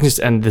just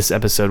end this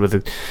episode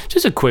with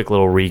just a quick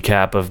little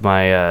recap of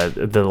my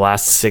the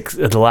last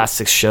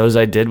six shows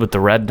I did with the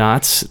Red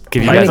Knots.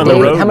 Give you guys on the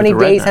road. How many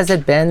days has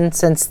it been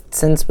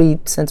since we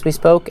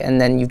spoke? And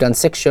then you've done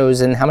 6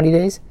 shows in how many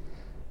days?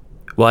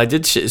 Well, I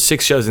did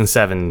 6 shows in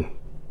 7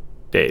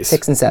 days.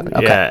 6 and 7.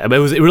 Okay. Yeah, but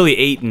it was really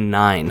 8 and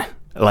 9.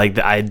 Like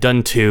I had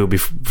done 2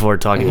 before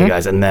talking to you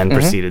guys, and then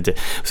proceeded to.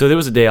 So there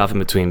was a day off in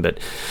between, but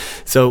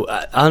so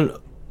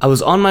I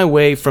was on my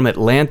way from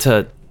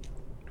Atlanta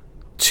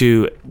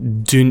to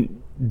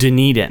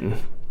Dunedin,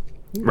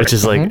 which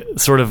is like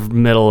sort of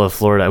middle of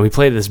Florida. And we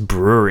played at this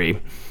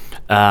brewery.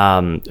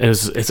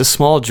 It's a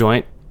small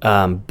joint,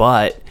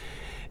 but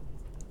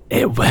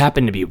it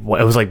happened to be. It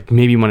was like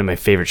maybe one of my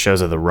favorite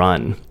shows of the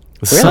run.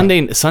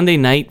 Really? Sunday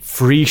night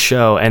free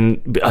show,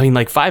 and I mean,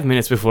 like 5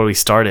 minutes before we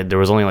started, there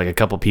was only like a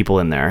couple people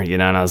in there, you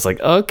know, and I was like,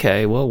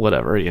 okay, well,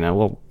 whatever, you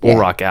know, we'll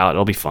rock out,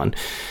 it'll be fun.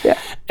 Yeah.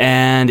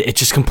 And it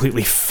just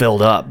completely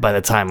filled up by the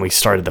time we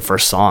started the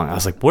first song. I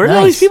was like, where did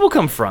all these people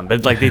come from?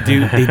 But like they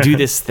do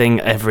this thing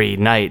every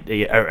night,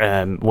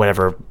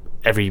 whatever,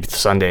 every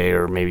Sunday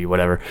or maybe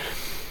whatever.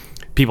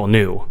 People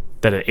knew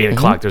that at 8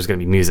 o'clock there's going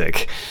to be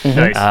music.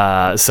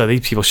 Nice. So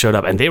these people showed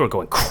up and they were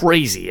going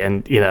crazy,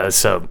 and you know,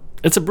 so.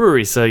 It's a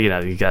brewery, so you know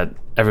you got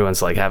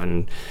everyone's like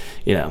having,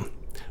 you know,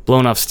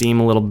 blown off steam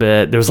a little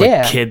bit. There was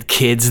like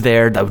kids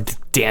there that were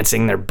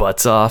dancing their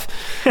butts off.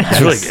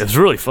 It was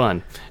really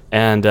fun,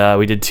 and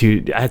we did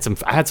 2. I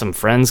had some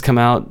friends come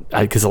out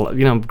because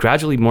you know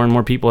gradually more and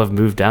more people have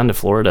moved down to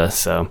Florida.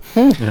 So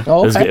it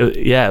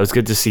was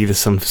good to see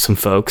some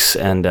folks,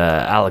 and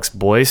Alex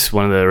Boyce,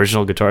 one of the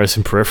original guitarists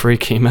in Periphery,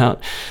 came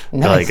out.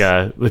 Nice.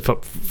 Like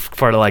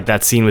part of like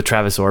that scene with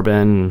Travis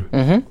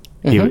Orban.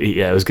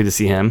 It was good to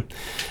see him.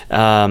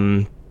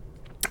 And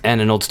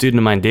an old student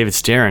of mine, David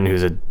Starren,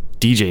 who's a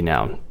DJ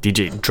now.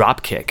 DJ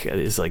Dropkick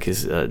is like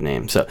his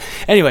name. So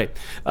anyway,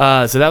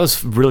 so that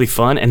was really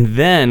fun. And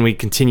then we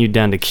continued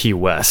down to Key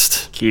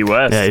West.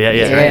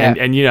 Yeah.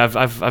 And you know,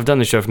 I've done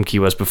the show from Key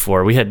West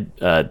before. We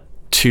had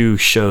 2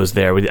 shows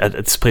there at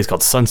this place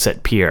called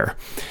Sunset Pier,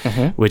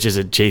 which is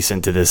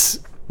adjacent to this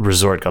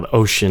resort called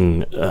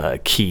Ocean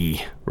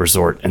Key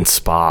Resort and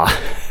Spa.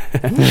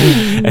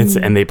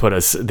 and they put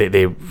us,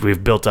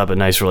 we've built up a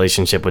nice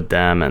relationship with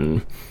them,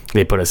 and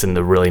they put us in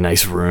the really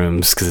nice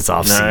rooms because it's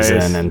off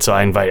season. And so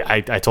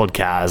I told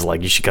Kaz,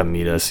 like, you should come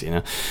meet us,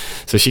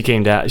 So she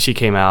came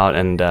out,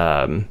 and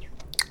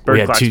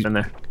Bird Clock's been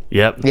there.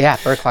 Yep. Yeah,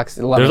 Bird Clock's.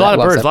 There's a lot of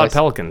birds, a lot of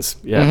pelicans.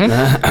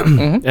 Yeah.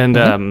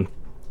 And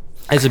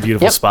it's a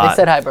beautiful spot. They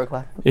said hi, Bird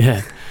Clock.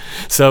 Yeah.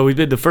 So we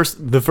did the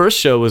first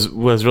show was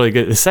really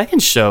good. The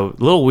second show,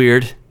 a little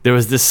weird. There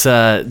was this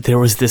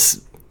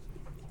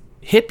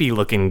hippie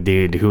looking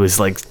dude who was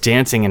like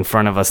dancing in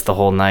front of us the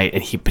whole night,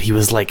 and he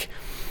was like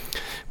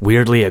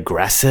weirdly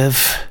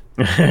aggressive.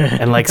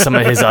 And like some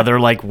of his other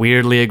like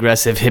weirdly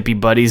aggressive hippie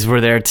buddies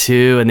were there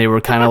too, and they were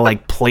kind of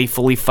like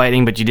playfully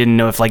fighting, but you didn't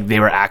know if like they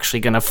were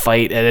actually gonna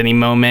fight at any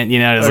moment.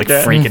 It was like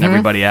freaking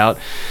everybody out.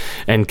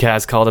 And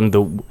Kaz called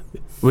him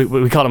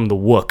we called him the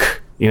Wook,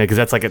 because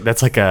that's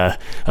like a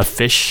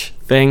fish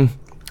thing,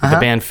 the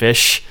band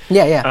Fish.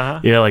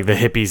 Yeah. Like the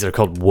hippies are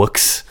called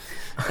Wooks.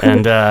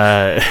 And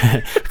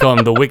call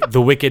him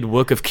the Wicked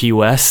Wook of Key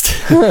West.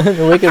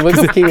 The Wicked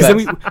Wook of Key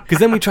West. Because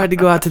then we tried to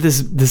go out to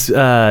this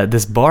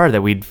bar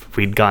that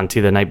we'd gone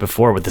to the night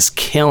before with this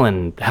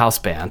killing house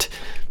band,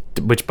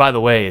 which by the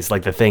way is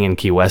like the thing in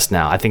Key West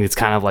now. I think it's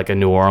kind of like a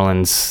New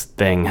Orleans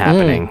thing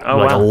happening. Oh,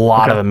 like wow. a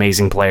lot of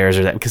amazing players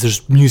are that, because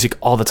there's music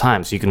all the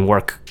time, so you can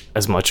work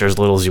as much or as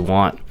little as you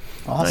want.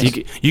 Awesome.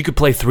 So you could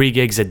play 3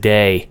 gigs a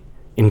day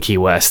in Key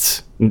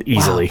West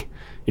easily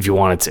if you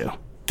wanted to.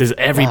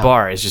 Every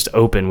bar is just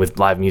open with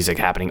live music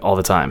happening all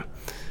the time.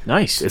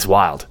 Nice. It's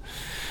wild.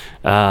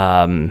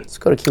 Let's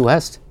go to Key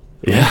West.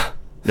 Yeah,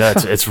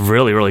 it's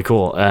really, really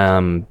cool.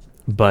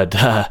 But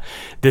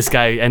this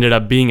guy ended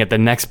up being at the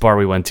next bar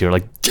we went to. We're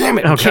like, damn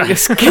it, we can't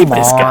escape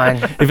this guy.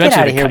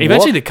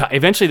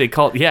 Eventually they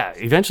called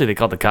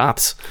the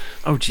cops.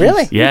 Oh, geez.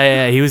 Really?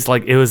 Yeah. He was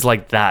like, it was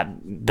like that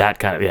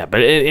kind of, yeah.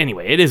 But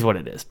anyway, it is what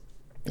it is.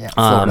 Yeah.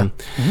 Florida.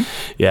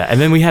 Yeah, and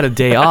then we had a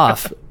day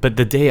off, but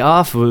the day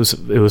off was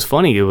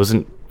funny. It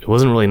wasn't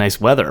really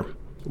nice weather,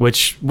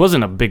 which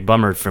wasn't a big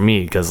bummer for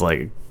me because,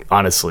 like,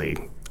 honestly,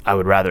 I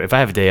would rather, if I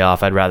have a day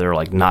off, I'd rather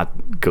like not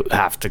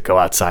have to go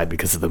outside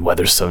because the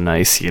weather's so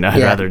nice. I'd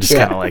rather just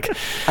kind of like.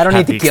 I don't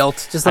need the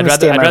guilt. Just let me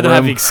stay in my I'd rather room.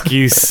 have the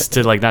excuse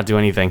to like not do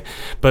anything.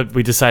 But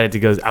we decided to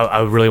go.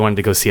 I really wanted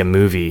to go see a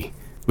movie,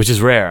 which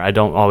is rare. I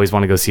don't always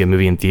want to go see a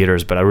movie in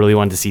theaters, but I really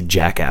wanted to see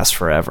Jackass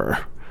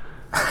Forever.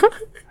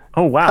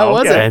 Oh wow! How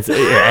was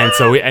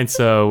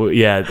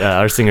it?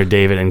 Our singer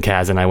David and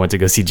Kaz and I went to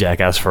go see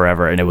Jackass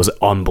Forever, and it was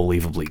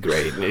unbelievably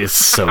great. It's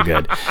so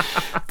good.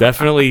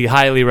 Definitely,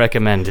 highly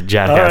recommend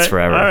Jackass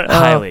Forever. Right.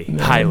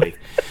 Highly.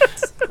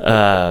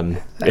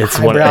 It's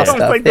Highbrow one of stuff.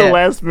 Sounds like the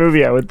last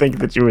movie I would think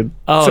that you would.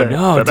 Oh say,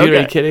 no, but dude, okay.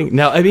 are you kidding?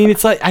 No, I mean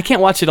it's like I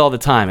can't watch it all the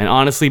time, and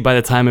honestly, by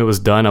the time it was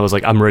done, I was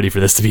like, I'm ready for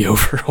this to be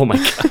over. Oh my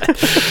god!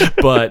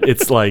 But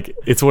it's like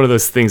it's one of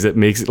those things that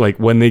makes it like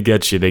when they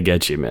get you,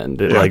 man.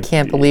 I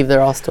can't believe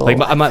they're all still like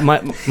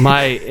alive.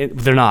 my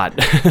they're not.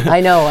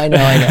 I know.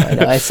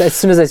 As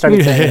soon as I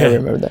started saying it, I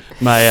remembered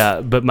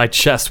that. But my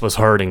chest was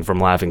hurting from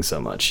laughing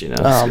so much.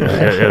 Oh,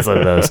 man. It's one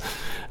of those.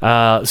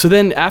 So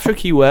then after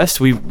Key West,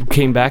 we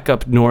came back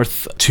up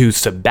north to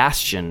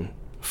Sebastian,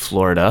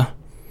 Florida,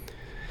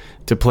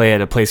 to play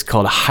at a place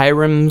called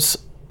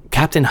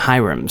Captain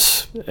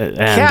Hiram's.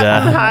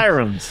 Captain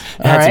Hiram's.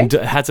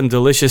 Had some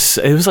delicious.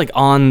 It was like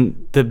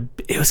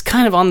it was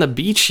kind of on the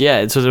beach,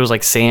 yeah. So there was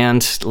like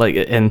sand, like,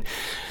 and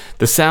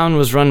the sound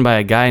was run by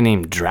a guy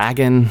named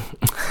Dragon.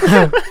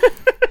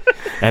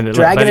 And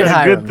Dragon and Good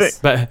Hiram's.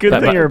 thing, good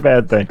thing or a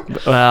bad thing?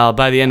 Well,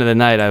 by the end of the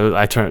night,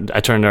 I turned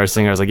to our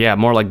singer. I was like, "Yeah,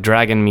 more like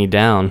dragging me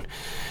down."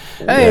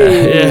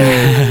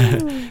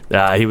 Hey.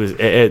 He was.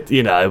 It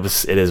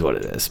is what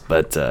it is.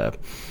 But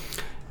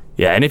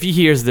yeah, and if he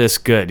hears this,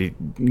 good.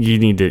 You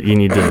need to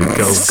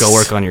go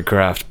work on your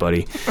craft,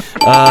 buddy.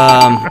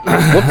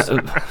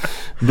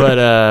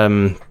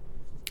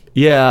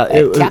 Yeah,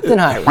 Captain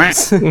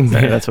Hiram's.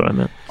 That's what I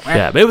meant.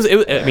 Yeah, but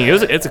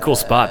it's a cool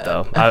spot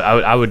though.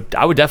 I would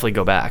definitely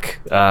go back.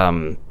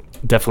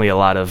 Definitely a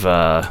lot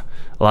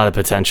of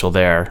potential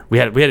there. We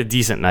had a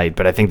decent night,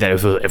 but I think that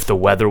if the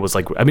weather was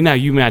like, I mean, now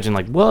you imagine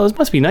like, well, it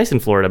must be nice in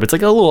Florida, but it's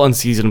like a little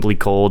unseasonably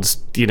cold,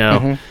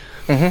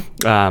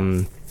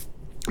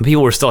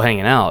 People were still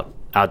hanging out.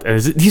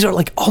 These are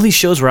like all these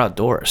shows were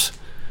outdoors.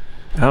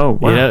 Oh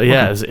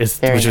wow!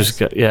 Which was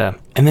good. Yeah,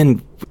 and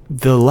then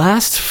the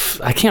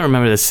last, I can't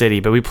remember the city,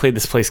 but we played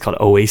this place called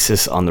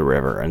Oasis on the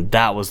River, and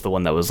that was the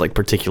one that was like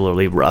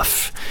particularly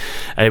rough.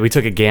 And we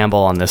took a gamble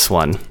on this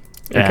one,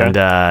 and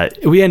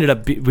we ended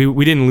up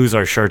we didn't lose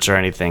our shirts or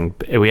anything.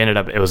 It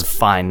was a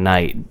fine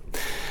night,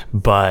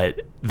 but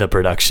the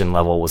production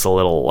level was a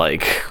little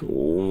like,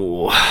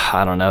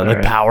 I don't know. The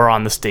power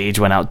on the stage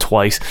went out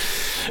twice.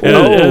 It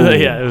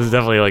was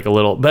definitely like a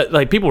little, but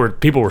like people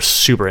were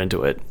super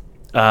into it.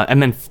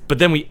 But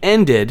then we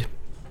ended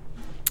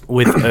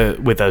with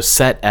a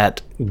set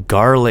at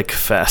Garlic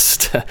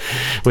Fest,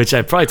 which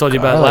I probably told you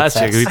about last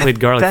year. We played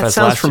Garlic Fest last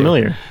year. That sounds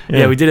familiar.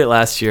 Yeah, we did it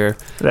last year.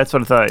 That's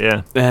what I thought.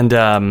 Yeah. And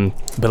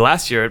but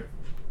last year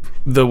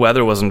the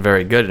weather wasn't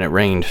very good and it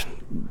rained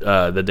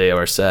the day of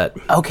our set.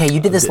 Okay, you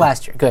did this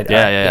last year. Good.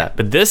 Yeah.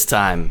 But this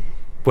time,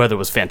 weather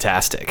was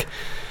fantastic.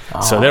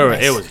 So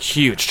nice. it was a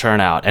huge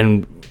turnout.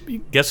 And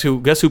guess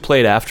who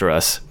played after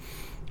us?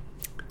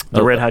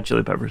 The Red Hot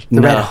Chili Peppers.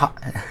 The Red Hot.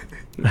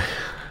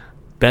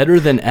 Better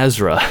than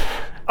Ezra.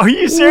 Are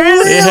you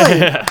serious?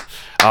 Yeah.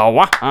 Oh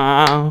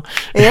wow.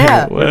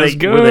 Yeah. Were they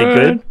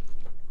good?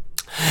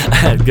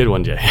 Good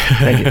one, Jay.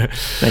 Thank you.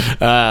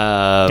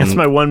 That's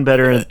my one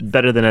better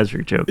than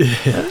Ezra joke.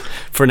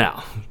 For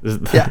now.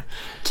 Yeah.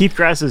 Keith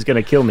Grass is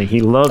gonna kill me.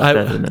 He loves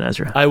better than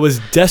Ezra. I was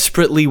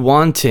desperately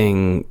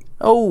wanting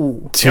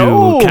Oh.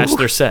 to catch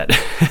their set.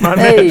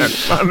 Hey.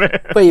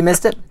 Wait, you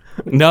missed it?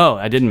 No,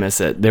 I didn't miss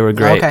it. They were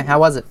great. Okay, how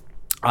was it?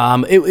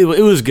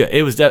 It was good.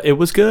 It was good. It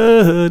was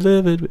good.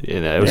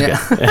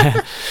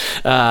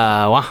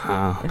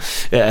 Wow.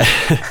 Yeah.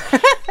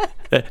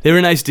 They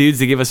were nice dudes.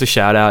 They gave us a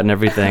shout out and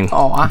everything.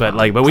 Oh, wow. But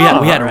we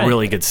had a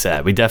really good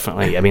set. We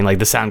definitely. I mean, like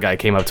the sound guy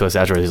came up to us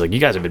afterwards. He's like, "You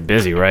guys have been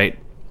busy, right?"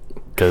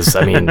 Because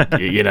I mean,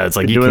 it's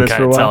like you can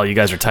kind of tell you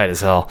guys are tight as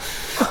hell.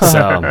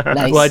 So,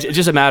 Nice. well, it's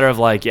just a matter of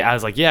like, I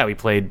was like, yeah, we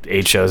played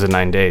 8 shows in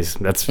 9 days.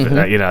 That's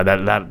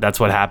that's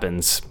what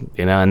happens.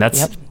 And that's.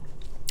 Yep.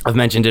 I've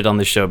mentioned it on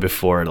the show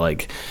before,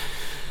 like,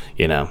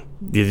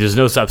 there's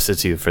no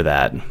substitute for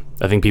that.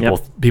 I think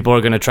people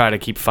are going to try to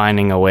keep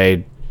finding a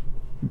way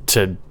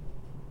to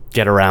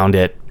get around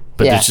it,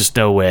 but there's just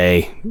no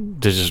way.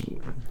 There's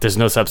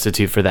no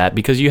substitute for that,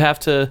 because you have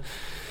to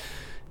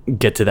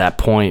get to that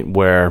point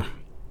where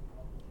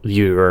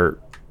you're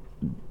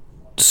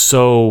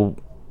so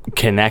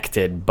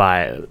connected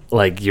by,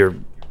 like, you're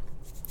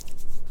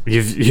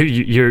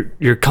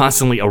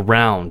constantly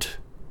around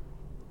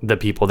the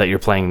people that you're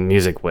playing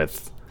music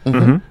with.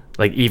 Mm-hmm.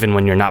 Like, even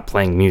when you're not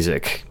playing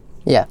music,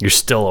 you're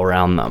still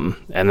around them.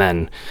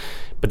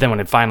 But then when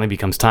it finally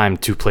becomes time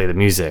to play the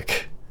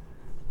music,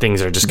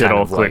 things are just kind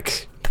of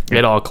like,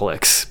 it all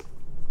clicks.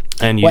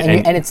 And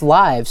it's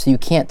live, so you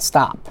can't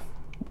stop.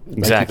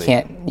 Exactly.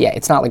 Like you can't.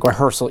 It's not like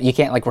rehearsal. You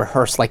can't like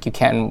rehearse like you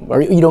can,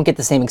 or you don't get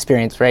the same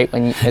experience, right?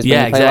 When you play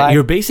exactly. live.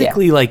 You're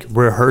basically like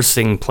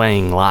rehearsing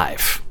playing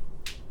live.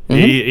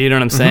 Mm-hmm. You know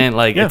what I'm saying?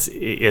 Like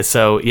Yeah.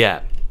 So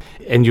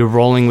and you're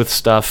rolling with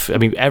stuff. I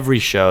mean, every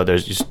show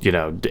there's just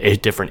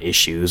different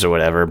issues or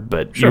whatever,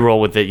 but you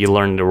roll with it. You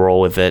learn to roll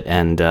with it,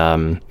 and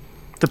the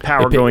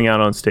power going out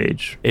on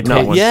stage. It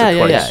not once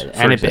or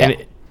twice.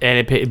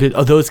 And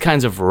those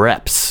kinds of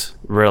reps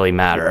really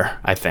matter,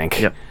 I think.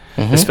 Yep.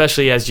 Mm-hmm.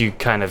 Especially as you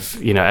kind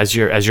of as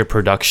your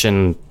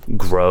production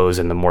grows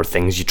and the more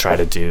things you try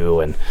to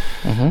do, and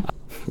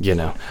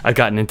I've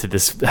gotten into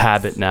this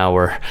habit now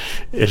where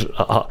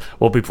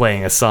we'll be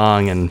playing a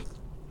song, and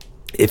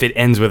if it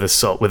ends with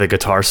a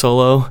guitar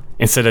solo,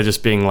 instead of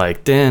just being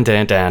like dan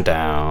dan dan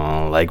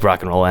down, like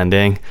rock and roll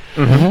ending,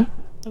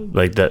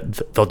 like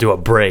they'll do a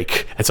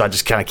break, and so I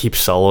just kind of keep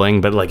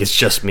soloing, but like it's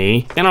just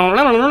me,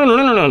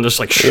 just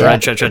like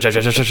shred,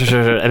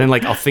 and then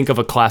like I'll think of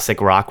a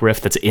classic rock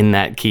riff that's in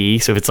that key.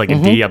 So if it's like a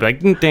D, I'll be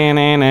like, and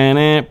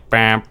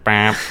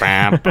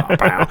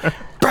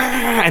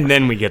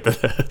then we get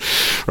the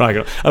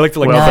rock. I like to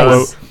like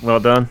quote. Well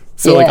done.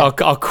 So like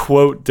I'll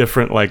quote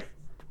different like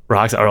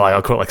rocks, or like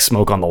I'll quote like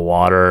 "Smoke on the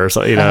Water" or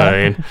something. You know what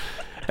I mean?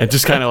 And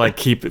just kind of like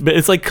but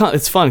it's like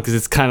it's fun because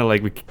it's kind of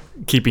like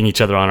keeping each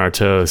other on our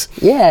toes.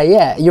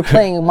 Yeah. You're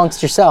playing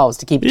amongst yourselves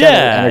to keep each other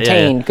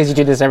entertained because you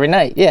do this every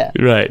night. Yeah.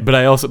 Right, but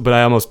I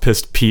almost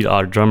pissed Pete,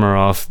 our drummer,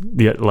 off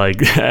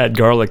like at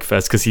Garlic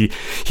Fest because he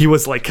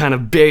was like kind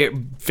of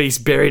face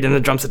buried in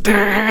the drum set,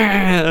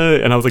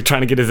 and I was like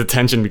trying to get his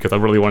attention because I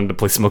really wanted to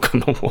play "Smoke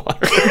on the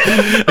Water."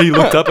 And he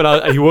looked up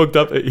and he looked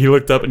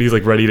up and he's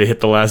like ready to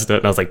hit the last note,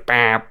 and I was like,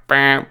 bah,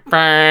 bah,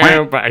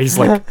 bah, bah. And he's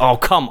like, "Oh,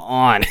 come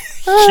on."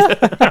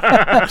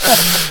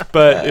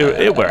 But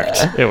it worked.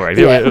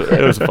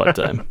 It was a fun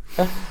time.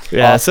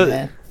 Yeah. Awesome, so,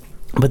 man.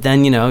 but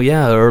then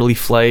early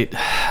flight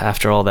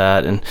after all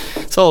that, and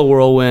it's all a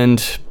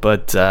whirlwind.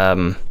 But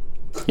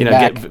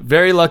get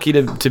very lucky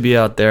to be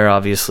out there,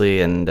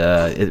 obviously, and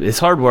it's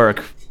hard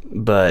work,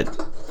 but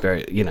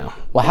very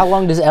Well, how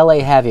long does LA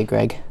have you,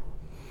 Greg?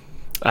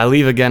 I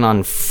leave again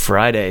on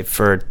Friday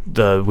for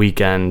the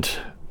weekend,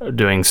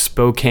 doing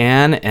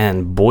Spokane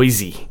and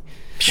Boise.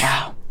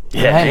 Wow.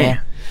 Yeah. All right,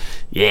 man.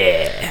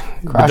 Yeah,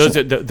 but those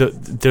are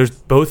there's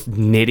both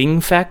knitting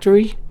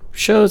factory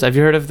shows. Have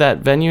you heard of that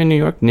venue in New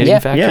York, Knitting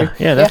Factory?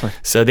 Yeah, definitely.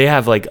 So they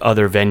have like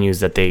other venues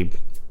that they.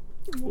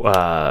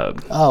 Oh,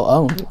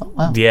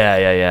 wow.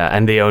 Yeah,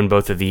 and they own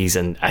both of these,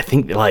 and I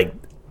think like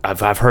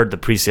I've heard the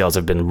pre-sales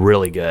have been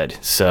really good.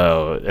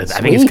 So I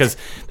think it's because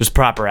there's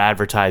proper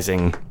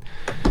advertising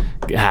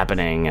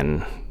happening,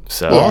 and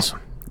so Awesome.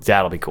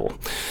 That'll be cool.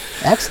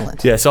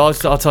 Excellent. Yeah, so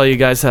I'll tell you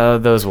guys how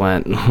those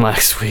went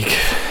last week.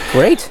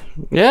 Great.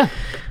 Yeah.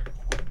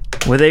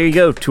 Well, there you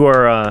go. To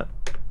our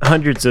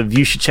hundreds of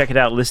you should check it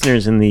out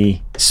listeners in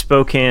the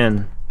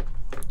Spokane,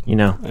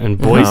 and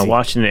Boise,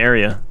 Washington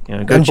area. Go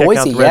And check out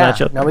Boise, the Red Hot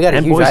Chili. No, we got a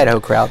And huge Boise. Idaho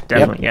crowd.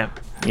 Definitely, Yep.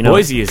 yeah.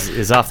 Boise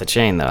is off the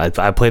chain though.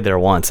 I played there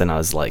once and I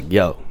was like,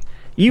 "Yo."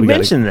 You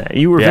mentioned that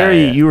you were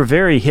you were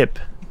very hip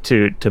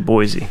to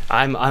Boise.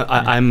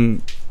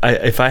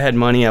 If I had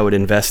money, I would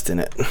invest in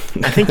it.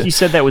 I think you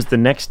said that was the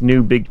next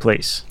new big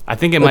place. I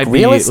think it Like might be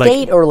real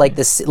estate or like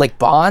this, like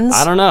bonds?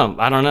 I don't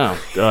know.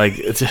 Like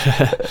it's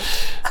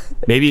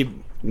maybe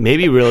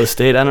real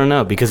estate. I don't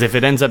know, because if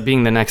it ends up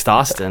being the next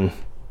Austin,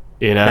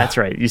 That's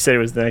right. You said it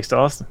was the next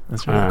Austin.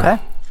 That's right.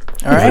 Okay.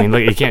 All right. I mean,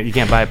 look, you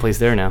can't buy a place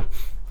there now.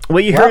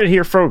 Well, you heard it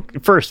here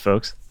first,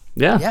 folks.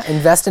 Yeah,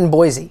 invest in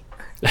Boise.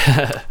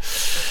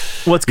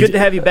 Well, it's good to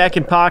have you back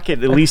in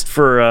pocket, at least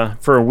for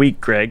a week,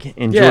 Greg.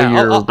 Enjoy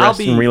your I'll rest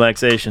and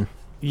relaxation.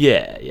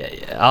 Yeah.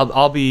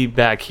 I'll be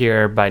back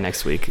here by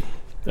next week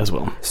as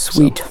well.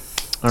 Sweet.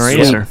 All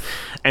right, sir.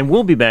 And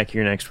we'll be back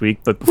here next week.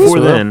 But before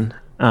then,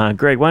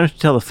 Greg, why don't you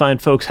tell the fine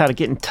folks how to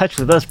get in touch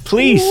with us,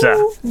 please, sir?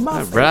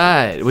 All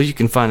right. Well, you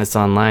can find us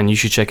online. You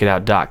should check it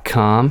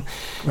out.com.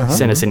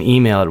 Send us an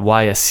email at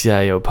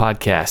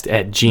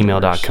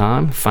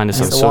ysciopodcast@gmail.com. Find us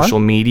on social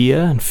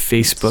media, and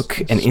Facebook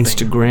and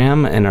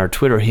Instagram, and our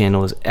Twitter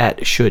handle is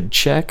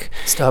 @shouldcheck.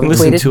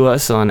 Listen to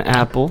us on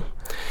Apple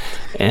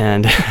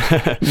and no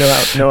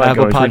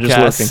Apple outgoings, we're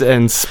just Podcasts looking.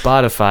 and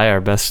Spotify,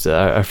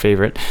 our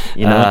favorite.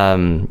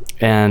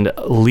 And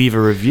leave a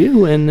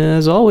review. And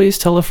as always,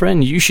 tell a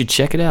friend. You should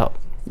check it out.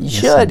 You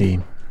should.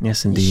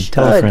 Yes, indeed.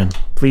 Tell a friend.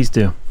 Please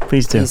do.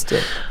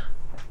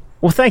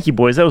 Well, thank you,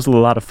 boys. That was a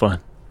lot of fun.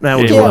 That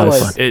was a lot of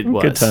fun. It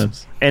was. Good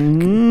times.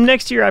 And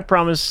next year, I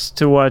promise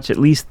to watch at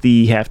least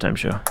the halftime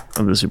show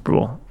of the Super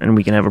Bowl, and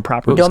we can have a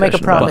proper Don't make a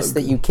discussion about promise it.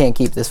 that you can't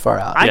keep this far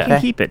out. I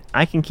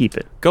can keep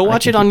it. Go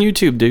watch it on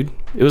YouTube, dude.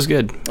 It was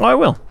good. Oh, I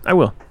will. It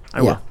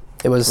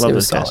was Love solid.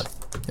 those guys.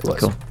 It was.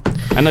 Cool.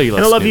 I know you love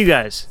And I love Snoop. you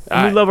guys. All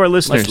And we right. love our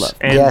listeners. Much love.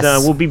 And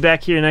Yes. we'll be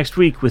back here next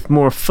week with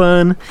more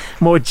fun,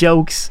 more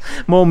jokes,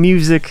 more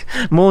music,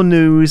 more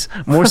news,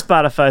 more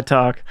Spotify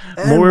talk,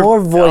 more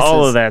voices.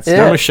 all of that stuff.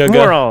 Yeah. More sugar.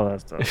 More all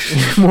of that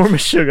stuff. More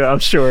Meshuggah, I'm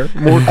sure.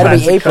 More That'll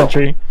be classic April.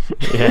 country.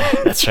 Yeah,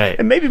 that's right.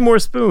 And maybe more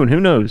Spoon. Who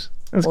knows?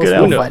 That's good.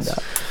 We'll album.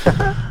 find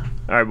out.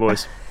 All right,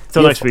 boys.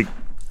 Till next week.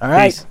 All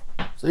right. Peace.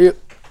 See you.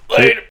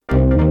 Later.